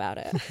mad about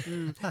it.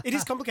 It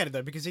is complicated,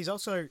 though, because he's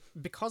also,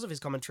 because of his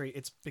commentary,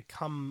 it's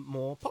become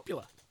more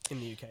popular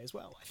in the UK as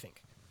well, I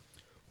think.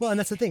 Well, and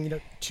that's the thing,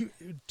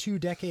 two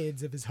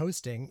decades of his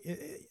hosting.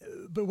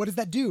 But what does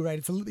that do, right?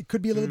 It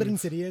could be a little bit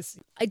insidious.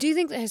 I do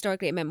think that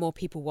historically it meant more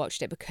people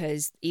watched it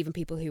because even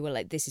people who were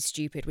like, this is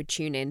stupid, would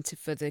tune in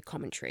for the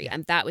commentary.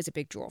 And that was a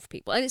big draw for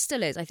people. And it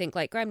still is. I think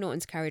like Graham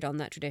Norton's carried on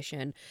that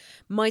tradition.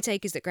 My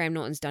take is that Graham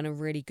Norton's done a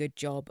really good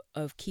job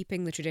of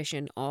keeping the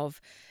tradition of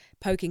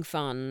poking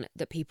fun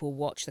that people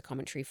watch the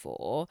commentary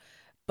for.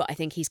 But I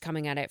think he's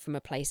coming at it from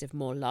a place of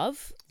more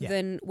love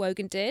than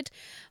Wogan did.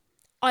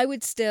 I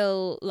would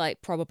still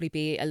like probably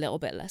be a little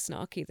bit less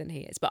snarky than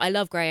he is. But I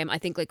love Graham. I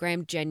think like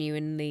Graham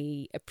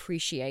genuinely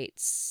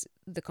appreciates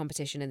the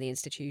competition and the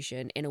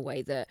institution in a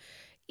way that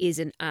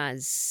isn't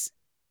as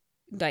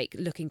like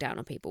looking down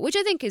on people, which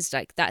I think is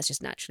like, that's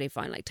just naturally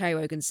fine. Like Terry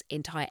Wogan's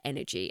entire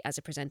energy as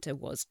a presenter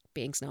was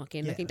being snarky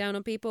and looking down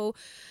on people.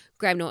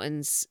 Graham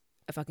Norton's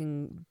a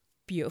fucking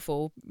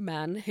beautiful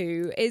man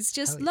who is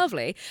just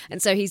lovely.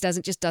 And so he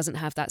doesn't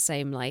have that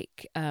same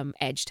like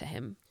edge to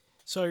him.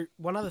 So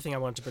one other thing I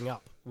wanted to bring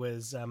up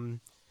was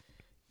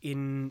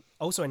in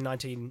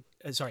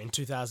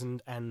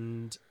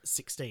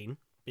 2016,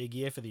 big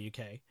year for the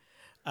UK,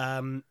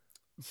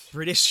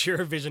 British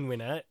Eurovision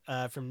winner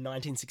from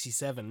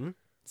 1967,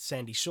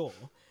 Sandy Shaw,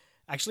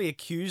 actually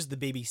accused the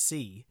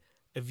BBC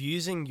of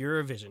using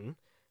Eurovision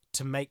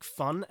to make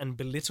fun and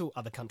belittle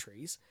other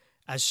countries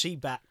as she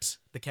backed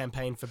the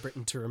campaign for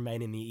Britain to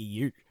remain in the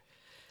EU.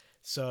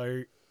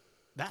 So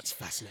that's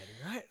fascinating,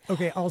 right?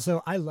 Okay,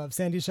 also, I love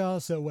Sandy Shaw,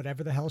 so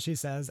whatever the hell she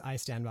says, I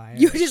stand by it.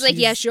 You're just like,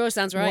 yeah, sure,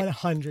 sounds right.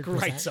 100%.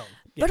 Great song.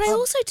 But I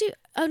also do...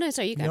 Oh, no,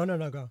 sorry, you go. No,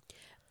 go.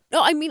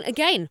 No, I mean,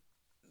 again,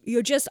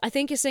 I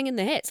think you're singing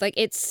the hits. Like,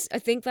 I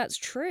think that's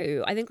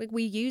true. I think, like,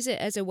 we use it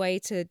as a way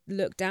to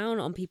look down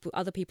on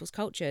other people's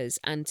cultures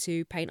and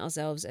to paint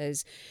ourselves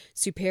as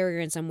superior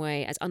in some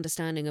way, as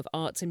understanding of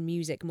arts and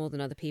music more than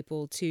other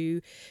people,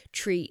 to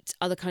treat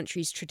other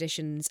countries'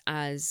 traditions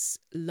as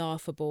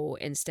laughable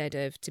instead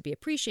of to be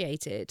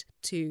appreciated,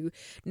 to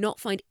not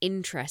find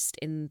interest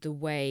in the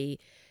way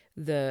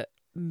that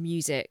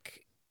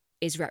music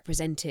is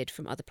represented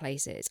from other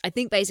places. I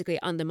think basically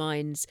it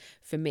undermines,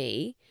 for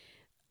me,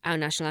 our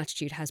national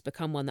attitude has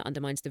become one that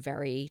undermines the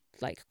very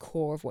like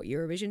core of what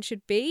Eurovision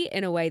should be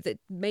in a way that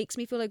makes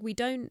me feel like we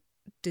don't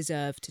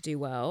deserve to do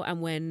well. And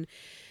when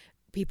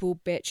people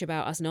bitch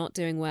about us not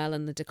doing well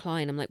and the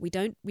decline, I'm like, we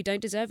don't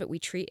deserve it. We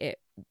treat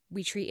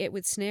it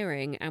with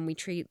sneering, and we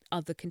treat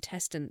other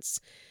contestants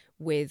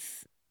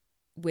with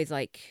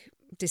like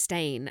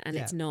disdain, and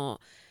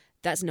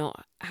that's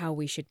not how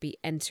we should be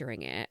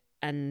entering it.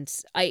 And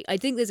I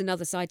think there's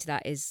another side to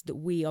that, is that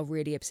we are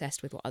really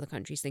obsessed with what other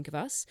countries think of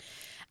us.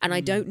 And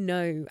I don't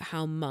know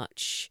how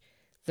much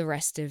the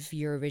rest of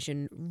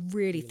Eurovision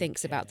really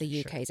thinks about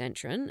the UK's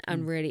entrant,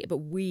 and but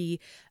we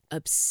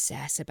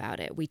obsess about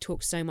it. We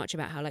talk so much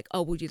about how like,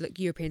 oh, well,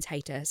 Europeans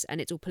hate us and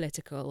it's all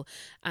political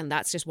and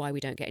that's just why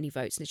we don't get any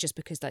votes. And it's just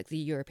because like the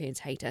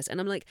Europeans hate us.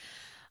 And I'm like,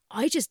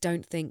 I just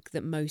don't think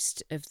that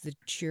most of the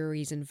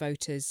juries and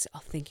voters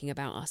are thinking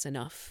about us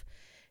enough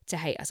to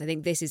hate us. I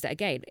think this is that,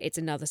 again, it's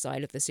another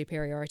side of the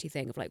superiority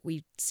thing of like,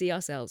 we see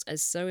ourselves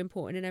as so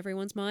important in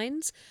everyone's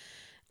minds.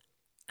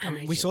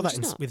 And we saw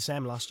that with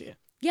Sam last year.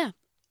 Yeah,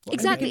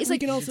 exactly. We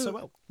can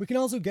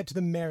also get to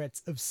the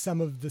merits of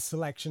some of the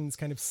selections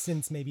kind of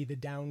since maybe the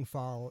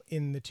downfall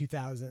in the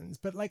 2000s.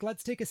 But like,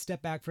 let's take a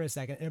step back for a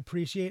second and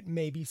appreciate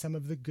maybe some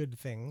of the good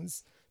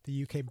things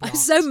the UK brought. I'm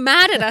so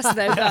mad at us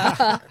though.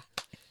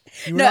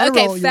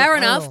 Fair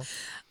enough.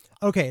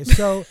 Okay,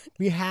 so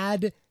we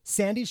had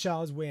Sandy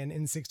Shaw's win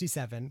in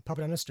 67,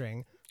 Puppet on a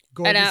String.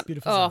 Gorgeous,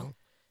 beautiful song.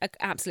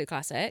 Absolute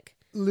classic.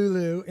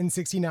 Lulu in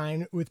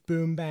 69 with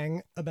Boom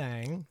Bang a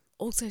Bang.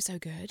 Also so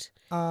good.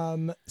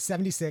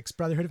 76,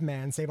 Brotherhood of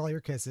Man, Save All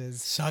Your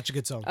Kisses. Such a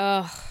good song.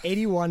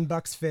 81,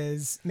 Bucks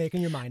Fizz,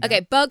 Making Your Mind Up.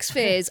 Okay, Bucks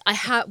Fizz.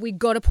 we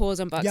got to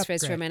pause on Bucks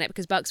Fizz for a minute,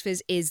 because Bucks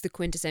Fizz is the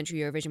quintessential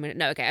Eurovision winner.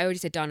 No, okay, I already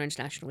said Dana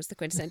International was the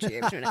quintessential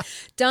Eurovision winner.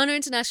 Dana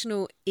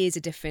International is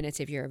a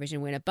definitive Eurovision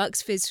winner.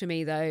 Bucks Fizz for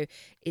me, though,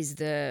 is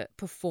the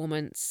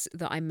performance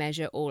that I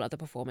measure all other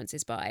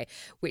performances by,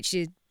 which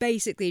is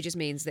basically just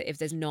means that if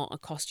there's not a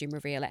costume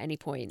reveal at any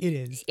point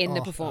in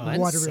the performance,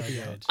 what a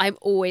reveal.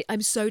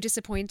 I'm so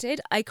disappointed.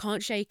 I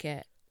can't shake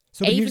it.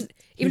 So even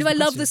if I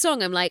love the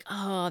song, I'm like,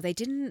 they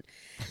didn't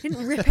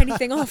rip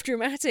anything off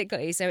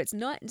dramatically, so it's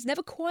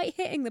never quite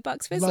hitting the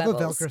Bucks Fizz levels.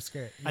 Love a Velcro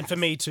skirt. And for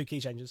me, 2 key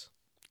changes.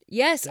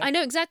 Yes, I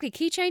know exactly.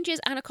 Key changes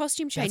and a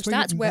costume change.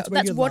 That's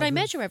what I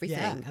measure everything.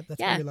 Yeah,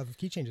 that's where your love of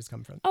key changes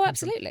come from. Oh,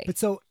 absolutely. But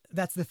so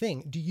that's the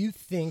thing. Do you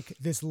think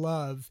this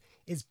love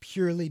is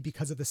purely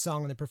because of the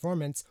song and the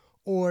performance,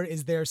 or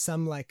is there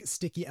some like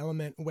sticky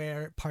element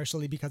where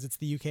partially because it's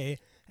the UK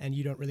and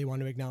you don't really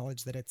want to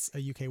acknowledge that it's a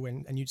UK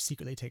win and you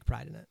secretly take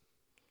pride in it?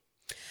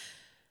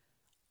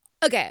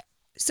 Okay,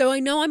 so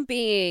I know I'm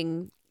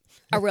being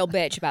a real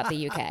bitch about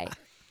the UK.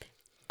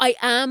 I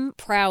am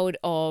proud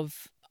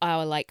of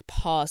our like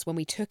past when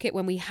we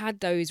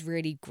had those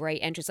really great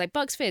entrants like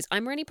Bucks Fizz.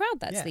 I'm really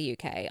proud that's the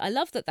UK. I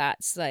love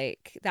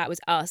that was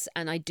us,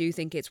 and I do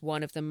think it's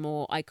one of the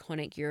more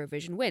iconic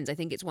Eurovision wins. I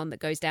think it's one that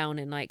goes down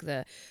in like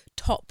the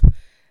top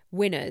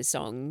winners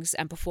songs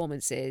and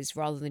performances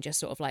rather than just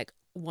sort of like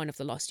one of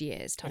the lost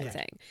years type of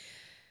thing.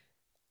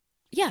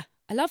 Yeah,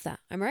 I love that.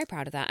 I'm very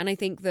proud of that. And I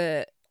think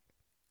that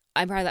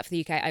I'm proud of that for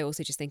the UK. I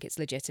also just think it's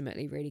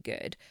legitimately really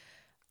good.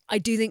 I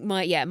do think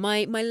my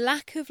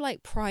lack of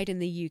like pride in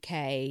the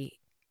UK,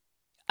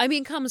 I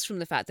mean, comes from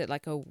the fact that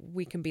like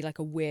we can be like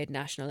a weird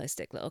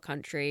nationalistic little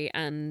country,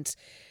 and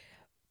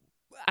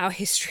our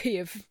history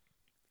of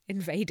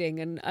invading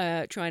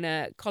and trying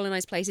to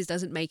colonize places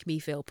doesn't make me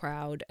feel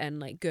proud and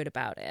like good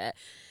about it.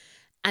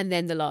 And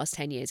then the last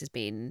 10 years has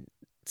been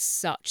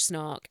such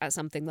snark at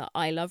something that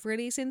I love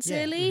really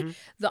sincerely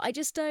that I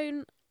just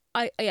don't.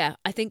 I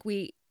think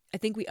we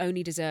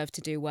only deserve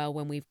to do well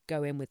when we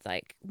go in with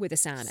a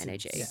Sam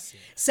energy. Yeah.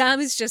 Sam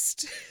is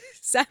just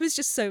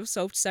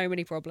solved so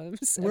many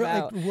problems. We're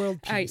about like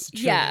world peace.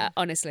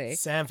 Honestly.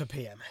 Sam for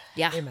PM.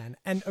 Yeah. Amen.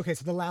 And okay,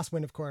 so the last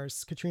win, of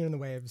course, Katrina and the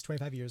Waves,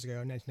 25 years ago,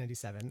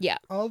 1997. Yeah.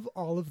 Of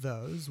all of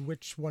those,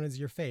 which one is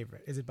your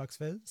favorite? Is it Bucks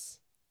Fizz?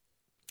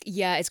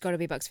 Yeah, it's got to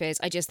be Bucks Fizz.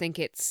 I just think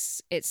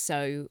it's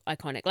so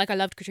iconic. Like, I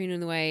loved Katrina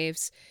and the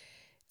Waves.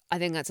 I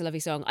think that's a lovely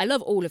song. I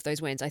love all of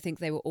those wins. I think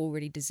they were all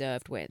really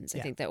deserved wins. I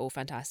think they're all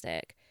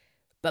fantastic.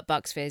 But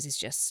Bucks Fizz is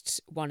just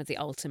one of the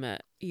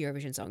ultimate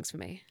Eurovision songs for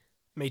me.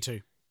 Me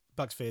too.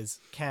 Bucks Fizz,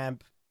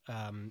 camp,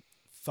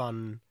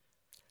 fun.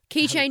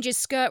 Key changes,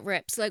 skirt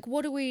rips. Like,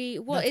 what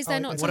is there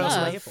not to what else am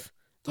I love? here for?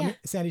 Yeah.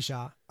 Sandy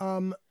Shaw.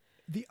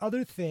 The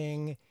other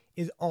thing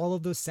is all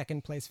of those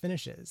second place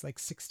finishes, like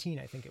 16,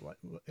 I think it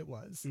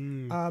was.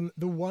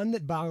 The one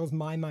that boggles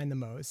my mind the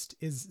most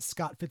is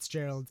Scott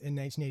Fitzgerald in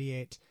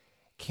 1988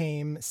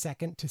 came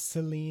second to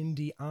Celine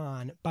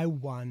Dion by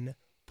 1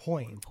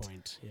 point. 1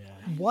 point, yeah.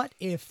 What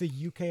if the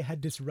UK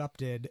had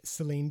disrupted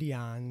Celine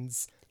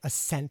Dion's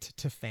ascent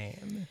to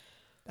fame?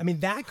 I mean,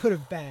 that could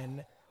have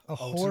been a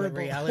horrible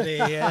reality.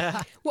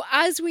 Yeah. Well,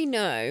 as we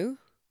know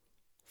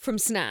from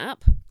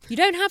Snap, you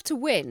don't have to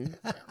win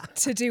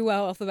to do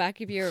well off the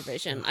back of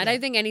Eurovision. I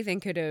don't think anything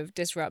could have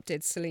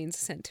disrupted Celine's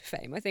ascent to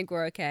fame. I think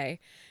we're okay.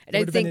 It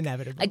would have been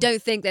inevitable. I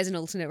don't think there's an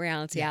alternate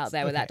reality out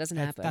there where that doesn't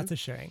happen. That's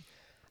assuring.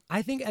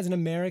 I think as an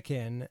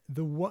American,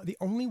 the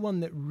only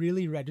one that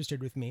really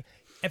registered with me,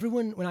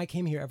 when I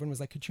came here, everyone was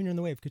like, Katrina and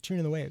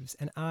the Waves.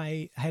 And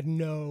I had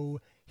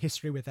no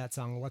history with that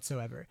song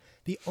whatsoever.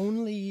 The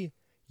only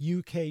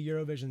UK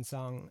Eurovision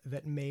song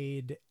that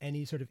made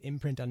any sort of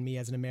imprint on me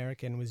as an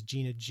American was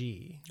Gina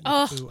G.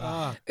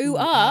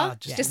 Ooh,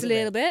 just a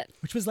little bit.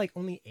 Which was like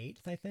only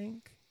 8th, I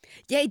think.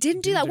 Yeah, it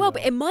didn't do that well,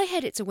 but in my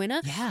head it's a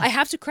winner. Yeah. I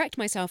have to correct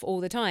myself all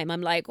the time.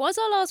 I'm like, what's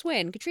our last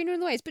win? Katrina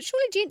and the Waves. But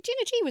surely Gina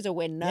G was a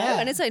win, no? Yeah.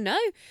 And it's like, no.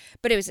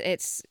 But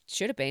it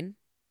should have been.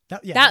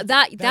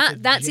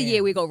 That's a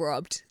year we got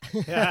robbed.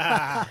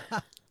 Yeah.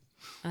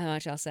 How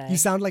much I'll say. You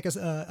sound like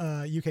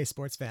a UK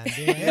sports fan.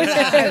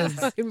 Yes.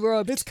 Fucking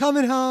robbed. It's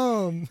coming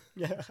home.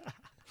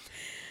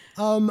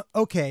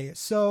 Okay,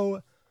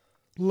 so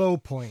low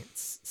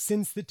points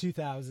since the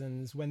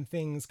 2000s when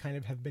things kind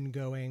of have been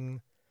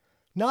going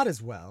not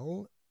as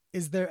well.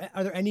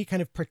 Are there any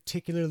kind of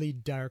particularly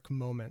dark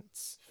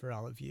moments for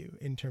all of you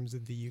in terms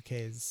of the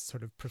UK's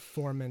sort of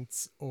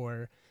performance,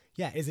 or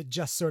is it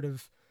just sort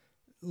of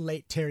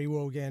late Terry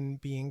Wogan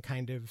being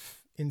kind of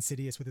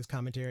insidious with his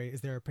commentary?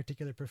 Is there a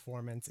particular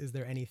performance? Is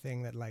there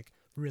anything that like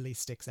really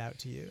sticks out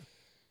to you?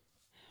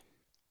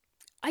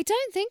 I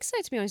don't think so,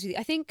 to be honest with you.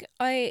 I think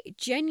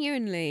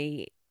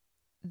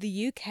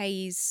the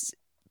UK's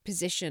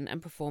position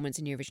and performance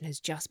in Eurovision has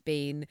just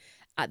been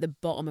at the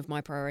bottom of my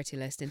priority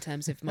list in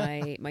terms of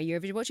my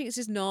Eurovision watching.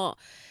 It's not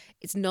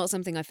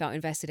something I felt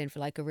invested in for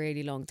like a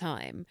really long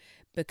time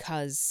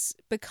because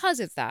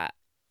of that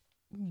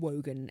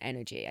Wogan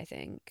energy, I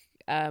think.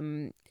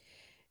 I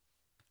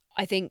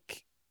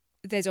think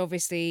there's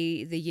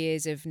obviously the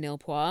years of nil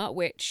points,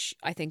 which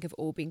I think have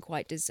all been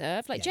quite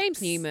deserved. Like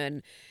James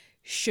Newman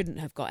shouldn't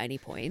have got any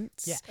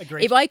points. Yeah,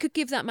 agreed. If I could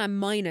give that man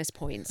minus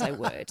points, I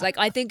would. Like,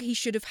 I think he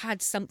should have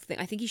had something.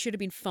 I think he should have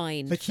been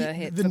fined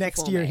the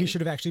next year he should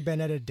have actually been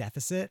at a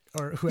deficit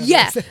or whoever.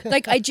 Yeah,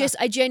 like I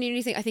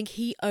genuinely think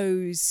he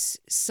owes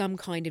some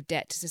kind of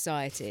debt to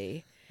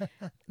society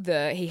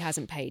that he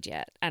hasn't paid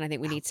yet, and I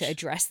think we need to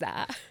address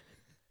that.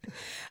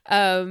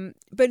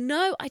 But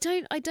no, I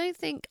don't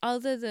think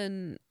other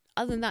than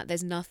that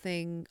there's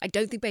nothing. I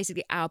don't think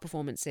basically our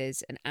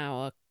performances and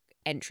our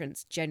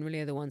entrants generally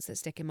are the ones that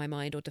stick in my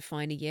mind or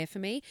define a year for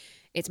me.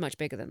 It's much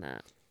bigger than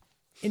that.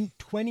 In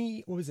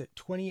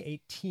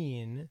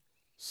 2018,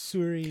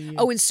 Suri.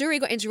 Oh, when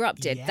Suri got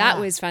interrupted, that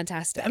was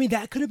fantastic. I mean,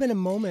 that could have been a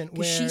moment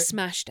where she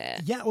smashed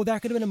it. Yeah, well,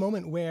 that could have been a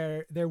moment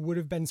where there would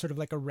have been sort of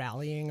like a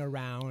rallying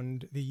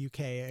around the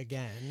UK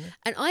again.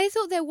 And I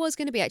thought there was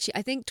going to be actually.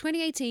 I think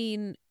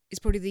 2018 is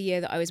probably the year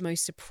that I was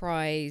most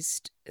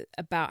surprised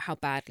about how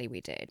badly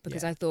we did,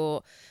 because I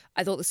thought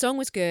the song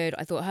was good.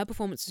 I thought her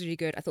performance was really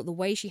good. I thought the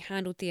way she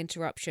handled the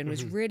interruption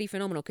was really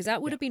phenomenal, because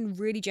that would have been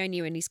really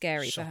genuinely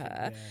scary for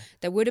her.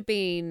 There would have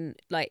been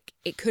like,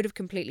 it could have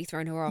completely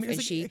thrown her off. I mean,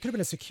 it could have been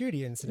a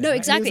security incident. No, right?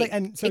 exactly.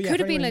 It could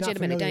have been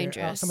legitimately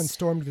dangerous. Someone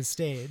stormed the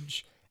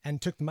stage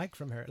and took the mic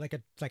from her, like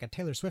a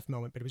Taylor Swift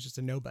moment, but it was just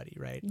a nobody,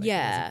 right? Like,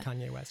 Yeah. It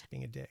wasn't Kanye West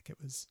being a dick. It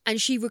was.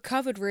 And she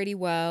recovered really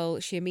well.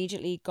 She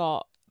immediately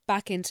got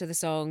back into the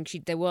song.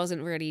 There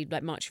wasn't really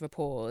like much of a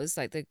pause.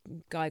 Like the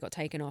guy got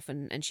taken off,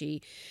 and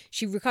she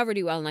recovered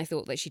really well. And I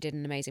thought that she did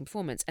an amazing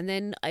performance. And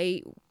then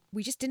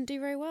we just didn't do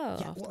very well.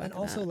 Yeah, well, and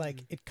also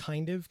like it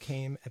kind of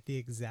came at the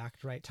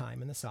exact right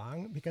time in the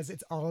song, because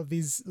it's all of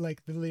these,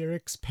 like, the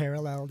lyrics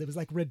paralleled. It was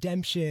like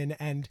redemption,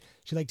 and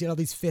she like did all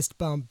these fist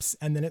bumps,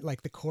 and then it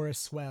like the chorus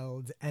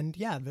swelled, and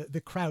yeah,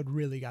 the crowd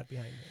really got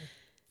behind her.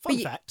 Fun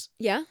fact.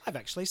 Yeah. I've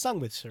actually sung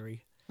with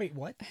Suri. Wait,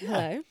 what?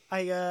 Hello.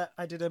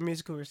 I did a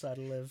musical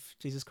recital of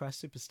Jesus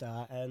Christ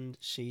Superstar, and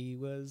she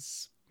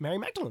was Mary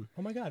Magdalene.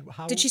 Oh my God!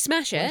 How Did she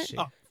smash was it? she?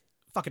 Oh,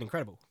 fucking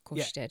incredible. Of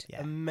course she did.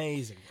 Yeah.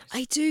 Amazing voice.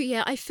 I do,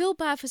 yeah. I feel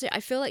bad for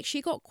I feel like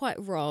she got quite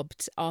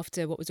robbed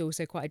after what was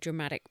also quite a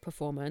dramatic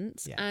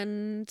performance. Yeah.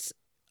 And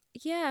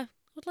yeah,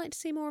 I'd like to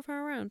see more of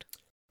her around.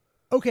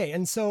 Okay,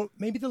 and so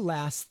maybe the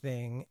last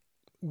thing,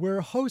 we're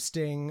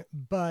hosting,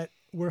 but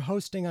we're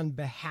hosting on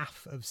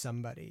behalf of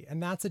somebody,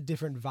 and that's a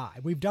different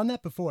vibe. We've done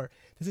that before.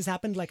 This has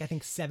happened like I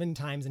think 7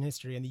 times in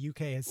history, and the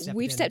UK has stepped in.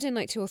 We've stepped in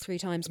like 2 or 3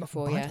 times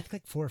before, I yeah. think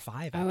like 4 or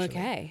 5 Oh, actually.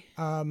 okay.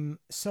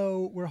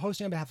 So we're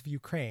hosting on behalf of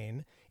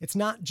Ukraine. It's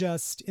not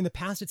just, in the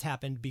past it's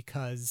happened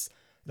because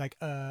like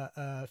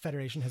a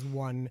federation has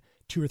won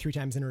 2 or 3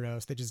 times in a row,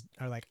 so they just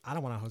are like, I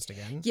don't want to host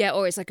again. Yeah,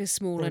 or it's like a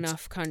small Or it's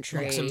enough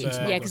country. Luxembourg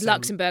Yeah, or because some-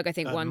 Luxembourg, I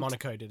think, won.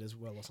 Monaco did as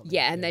well or something.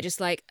 Yeah, and they're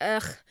just like,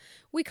 ugh,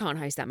 we can't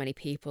host that many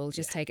people.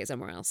 Just take it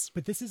somewhere else.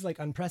 But this is like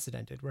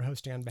unprecedented. We're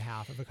hosting on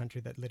behalf of a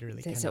country that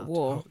literally It's cannot at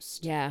war.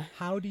 host. Yeah.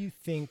 How do you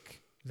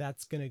think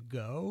that's going to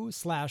go?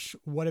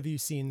 / what have you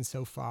seen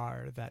so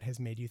far that has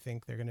made you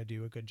think they're going to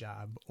do a good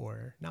job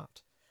or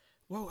not?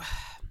 Well,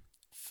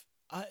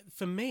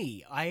 for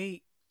me,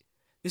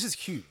 this is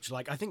huge.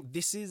 Like, I think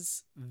this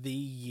is the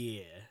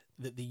year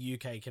that the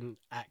UK can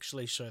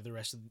actually show the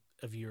rest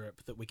of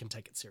Europe that we can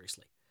take it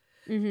seriously.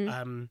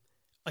 Mm-hmm.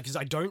 Because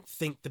I don't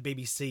think the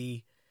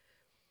BBC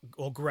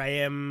or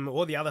Graham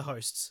or the other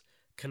hosts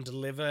can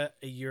deliver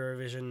a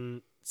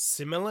Eurovision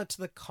similar to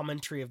the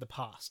commentary of the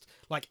past.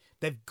 Like,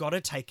 they've got to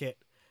take it,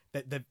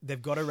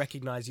 they've got to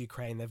recognise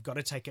Ukraine, they've got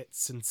to take it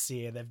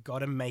sincere, they've got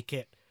to make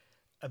it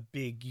a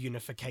big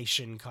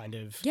unification kind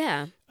of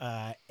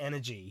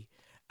energy,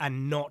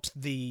 and not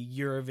the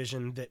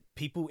Eurovision that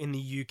people in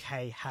the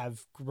UK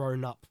have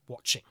grown up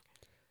watching.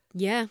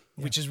 Yeah.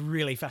 Which is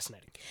really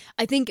fascinating.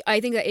 I think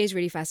that is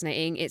really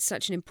fascinating. It's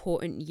such an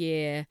important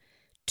year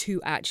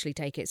to actually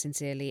take it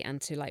sincerely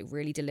and to like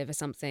really deliver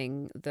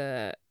something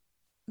that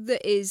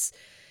is.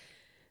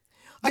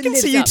 I can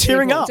lives see you up to the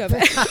tearing up.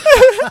 importance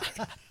of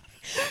it.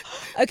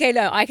 Okay,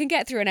 no, I can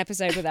get through an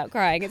episode without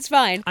crying. It's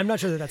fine. I'm not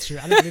sure that that's true.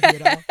 I don't agree with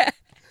you at all.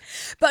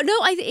 But no,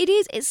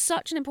 it's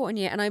such an important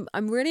year, and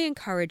I'm really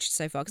encouraged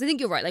so far, because I think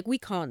you're right. Like, we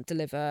can't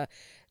deliver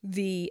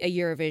a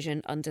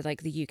Eurovision under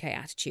like the UK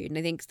attitude, and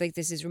I think like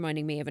this is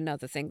reminding me of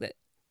another thing that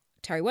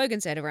Terry Wogan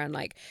said around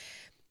like,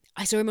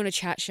 I saw him on a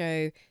chat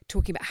show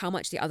talking about how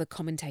much the other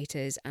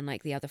commentators and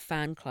like the other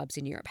fan clubs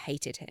in Europe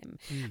hated him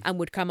and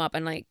would come up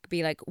and like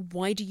be like,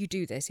 why do you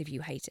do this if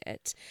you hate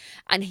it?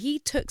 And he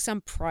took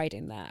some pride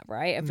in that,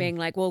 right? Of being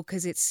like, well,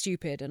 because it's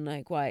stupid, and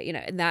like, why, you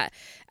know,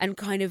 and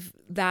kind of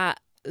that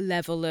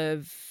level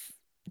of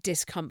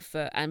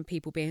discomfort and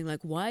people being like,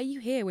 why are you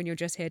here when you're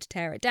just here to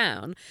tear it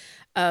down?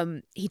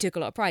 He took a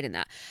lot of pride in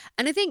that.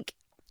 And I think,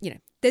 you know,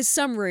 there's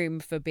some room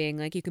for being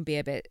like, you can be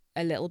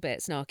a little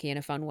bit snarky in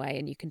a fun way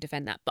and you can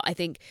defend that. But I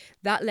think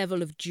that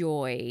level of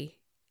joy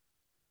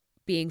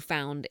being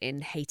found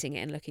in hating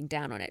it and looking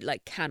down on it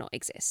like cannot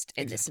exist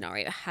in this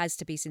scenario. It has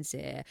to be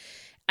sincere,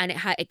 and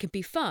it can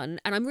be fun.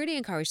 And I'm really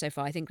encouraged so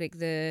far. I think like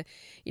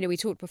we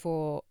talked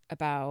before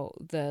about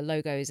the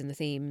logos and the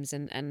themes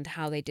and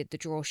how they did the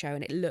draw show,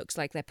 and it looks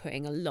like they're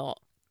putting a lot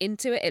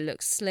into it. It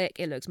looks slick,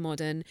 it looks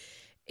modern,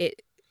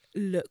 it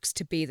looks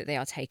to be that they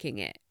are taking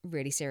it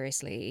really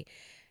seriously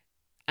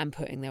and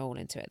putting their all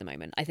into it at the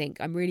moment. I think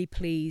I'm really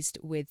pleased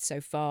with so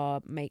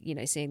far,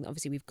 seeing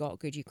obviously we've got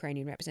good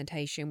Ukrainian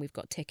representation, we've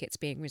got tickets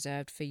being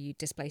reserved for you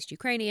displaced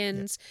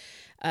Ukrainians.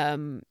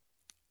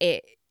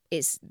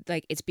 It's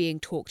like it's being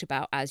talked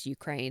about as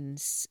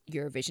Ukraine's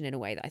Eurovision in a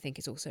way that I think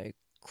is also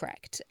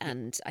correct,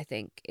 and I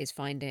think is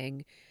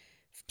finding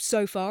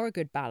so far a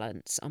good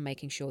balance on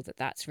making sure that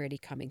that's really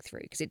coming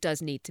through, because it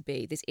does need to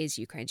be. This is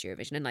Ukraine's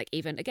Eurovision, and like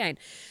even again,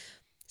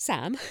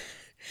 Sam,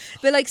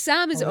 but like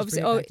Sam is Always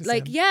obviously bring it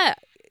back to Sam.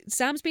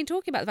 Sam's been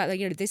talking about the fact that,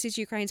 you know, this is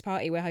Ukraine's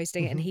party, we're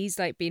hosting it, and he's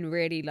like been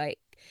really like,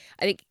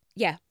 I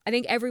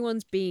think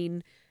everyone's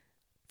been,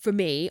 for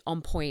me,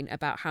 on point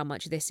about how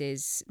much this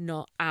is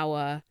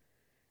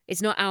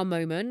it's not our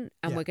moment,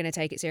 and we're going to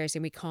take it seriously,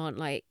 and we can't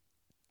like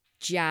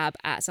jab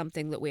at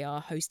something that we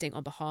are hosting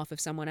on behalf of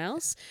someone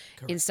else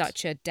in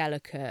such a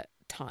delicate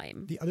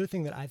time. The other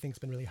thing that I think has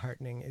been really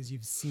heartening is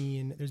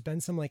there's been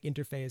some like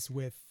interface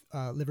with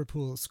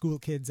Liverpool school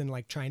kids and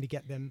like trying to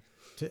get them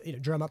to, you know,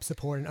 drum up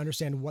support and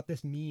understand what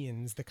this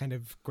means, the kind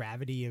of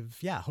gravity of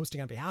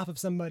hosting on behalf of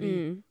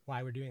somebody,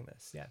 why we're doing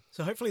this. Yeah.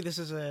 So hopefully this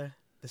is the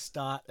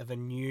start of a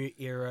new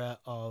era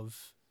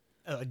of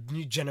a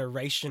new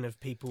generation of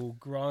people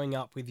growing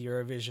up with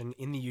Eurovision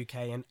in the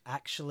UK and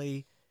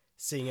actually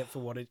seeing it for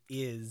what it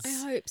is.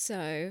 I hope so.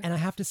 And I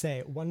have to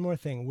say, one more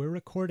thing. We're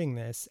recording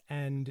this,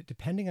 and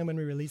depending on when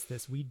we release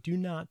this, we do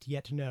not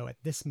yet know at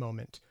this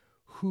moment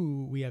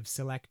who we have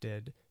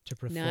selected to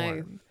perform.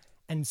 No.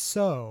 And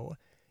so,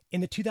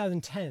 in the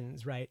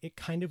 2010s, right, it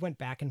kind of went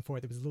back and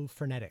forth. It was a little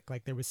frenetic.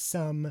 Like, there was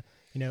some,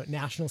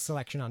 national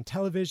selection on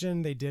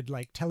television. They did,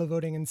 like,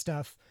 televoting and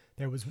stuff.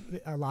 There was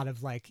a lot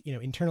of, like,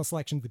 internal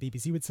selections the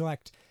BBC would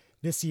select.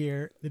 This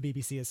year, the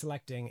BBC is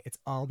selecting. It's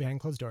all behind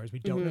closed doors. We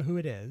don't know who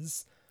it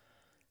is.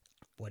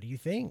 What do you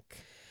think?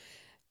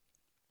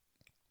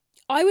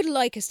 I would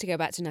like us to go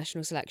back to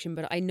national selection,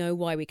 but I know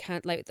why we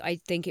can't. Like, I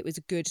think it was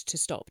good to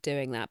stop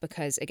doing that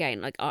because,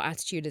 again, like our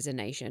attitude as a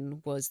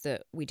nation was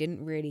that we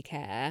didn't really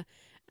care.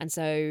 And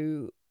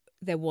so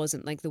there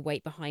wasn't like the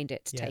weight behind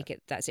it to take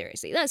it that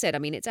seriously. That said, I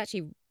mean, it's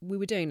actually, we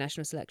were doing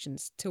national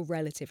selections till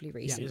relatively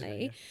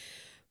recently. Yeah.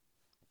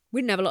 We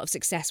didn't have a lot of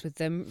success with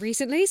them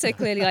recently, so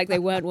clearly like they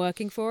weren't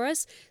working for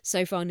us.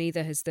 So far,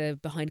 neither has the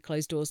behind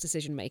closed doors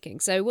decision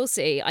making. So we'll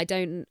see. I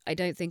don't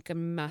think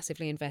I'm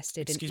massively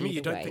invested in Excuse me, you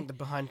don't way. think the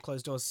behind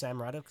closed doors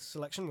Sam Ryder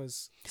selection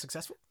was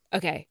successful?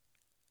 Okay.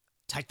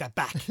 Take that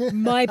back.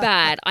 My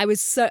bad. I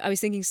was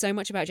thinking so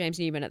much about James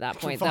Newman at that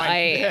point that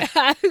I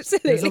There's a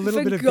absolutely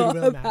little bit of forgot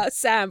goodwill now. about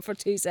Sam for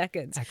 2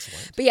 seconds.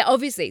 Excellent. But yeah,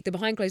 obviously the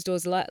behind closed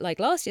doors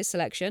like last year's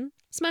selection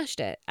smashed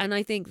it, and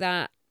I think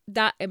that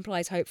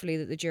implies hopefully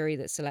that the jury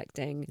that's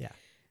selecting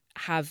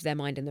have their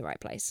mind in the right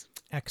place.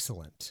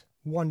 Excellent.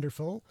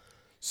 Wonderful.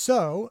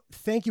 So,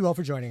 thank you all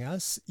for joining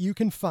us. You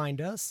can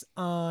find us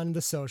on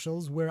the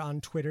socials. We're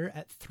on Twitter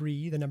at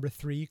 3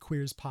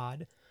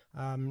 queerspod.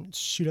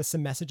 Shoot us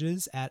some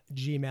messages at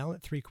Gmail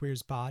at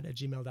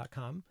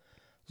 3queerspod@gmail.com.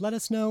 Let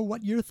us know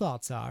what your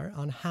thoughts are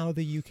on how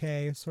the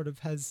UK sort of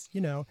has,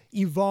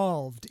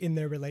 evolved in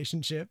their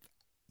relationship,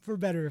 for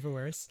better or for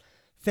worse.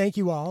 Thank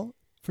you all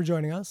for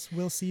joining us.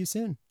 We'll see you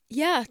soon.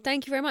 Yeah,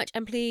 thank you very much.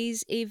 And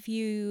please, if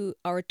you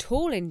are at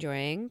all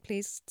enjoying,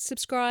 please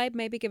subscribe,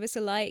 maybe give us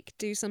a like,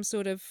 do some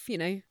sort of,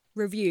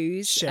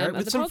 reviews Share it of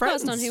with the some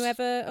podcast friends.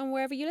 on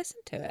wherever you listen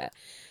to it.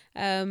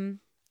 And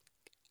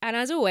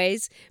as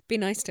always, be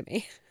nice to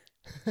me.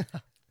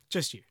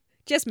 Just you.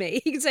 Just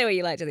me. You can say what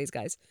you like to these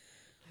guys.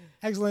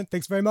 Excellent.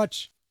 Thanks very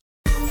much.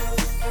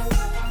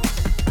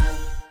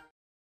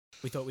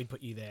 We thought we'd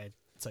put you there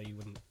so you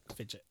wouldn't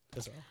fidget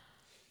as well.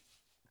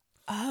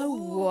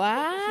 Oh,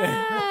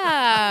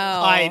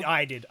 wow.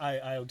 I did.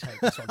 I'll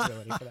take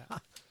responsibility for that.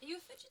 Are you a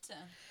fidgeter?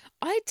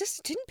 I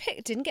just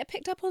didn't get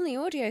picked up on the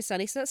audio,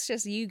 Sunny, so that's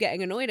just you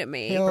getting annoyed at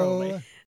me. He'll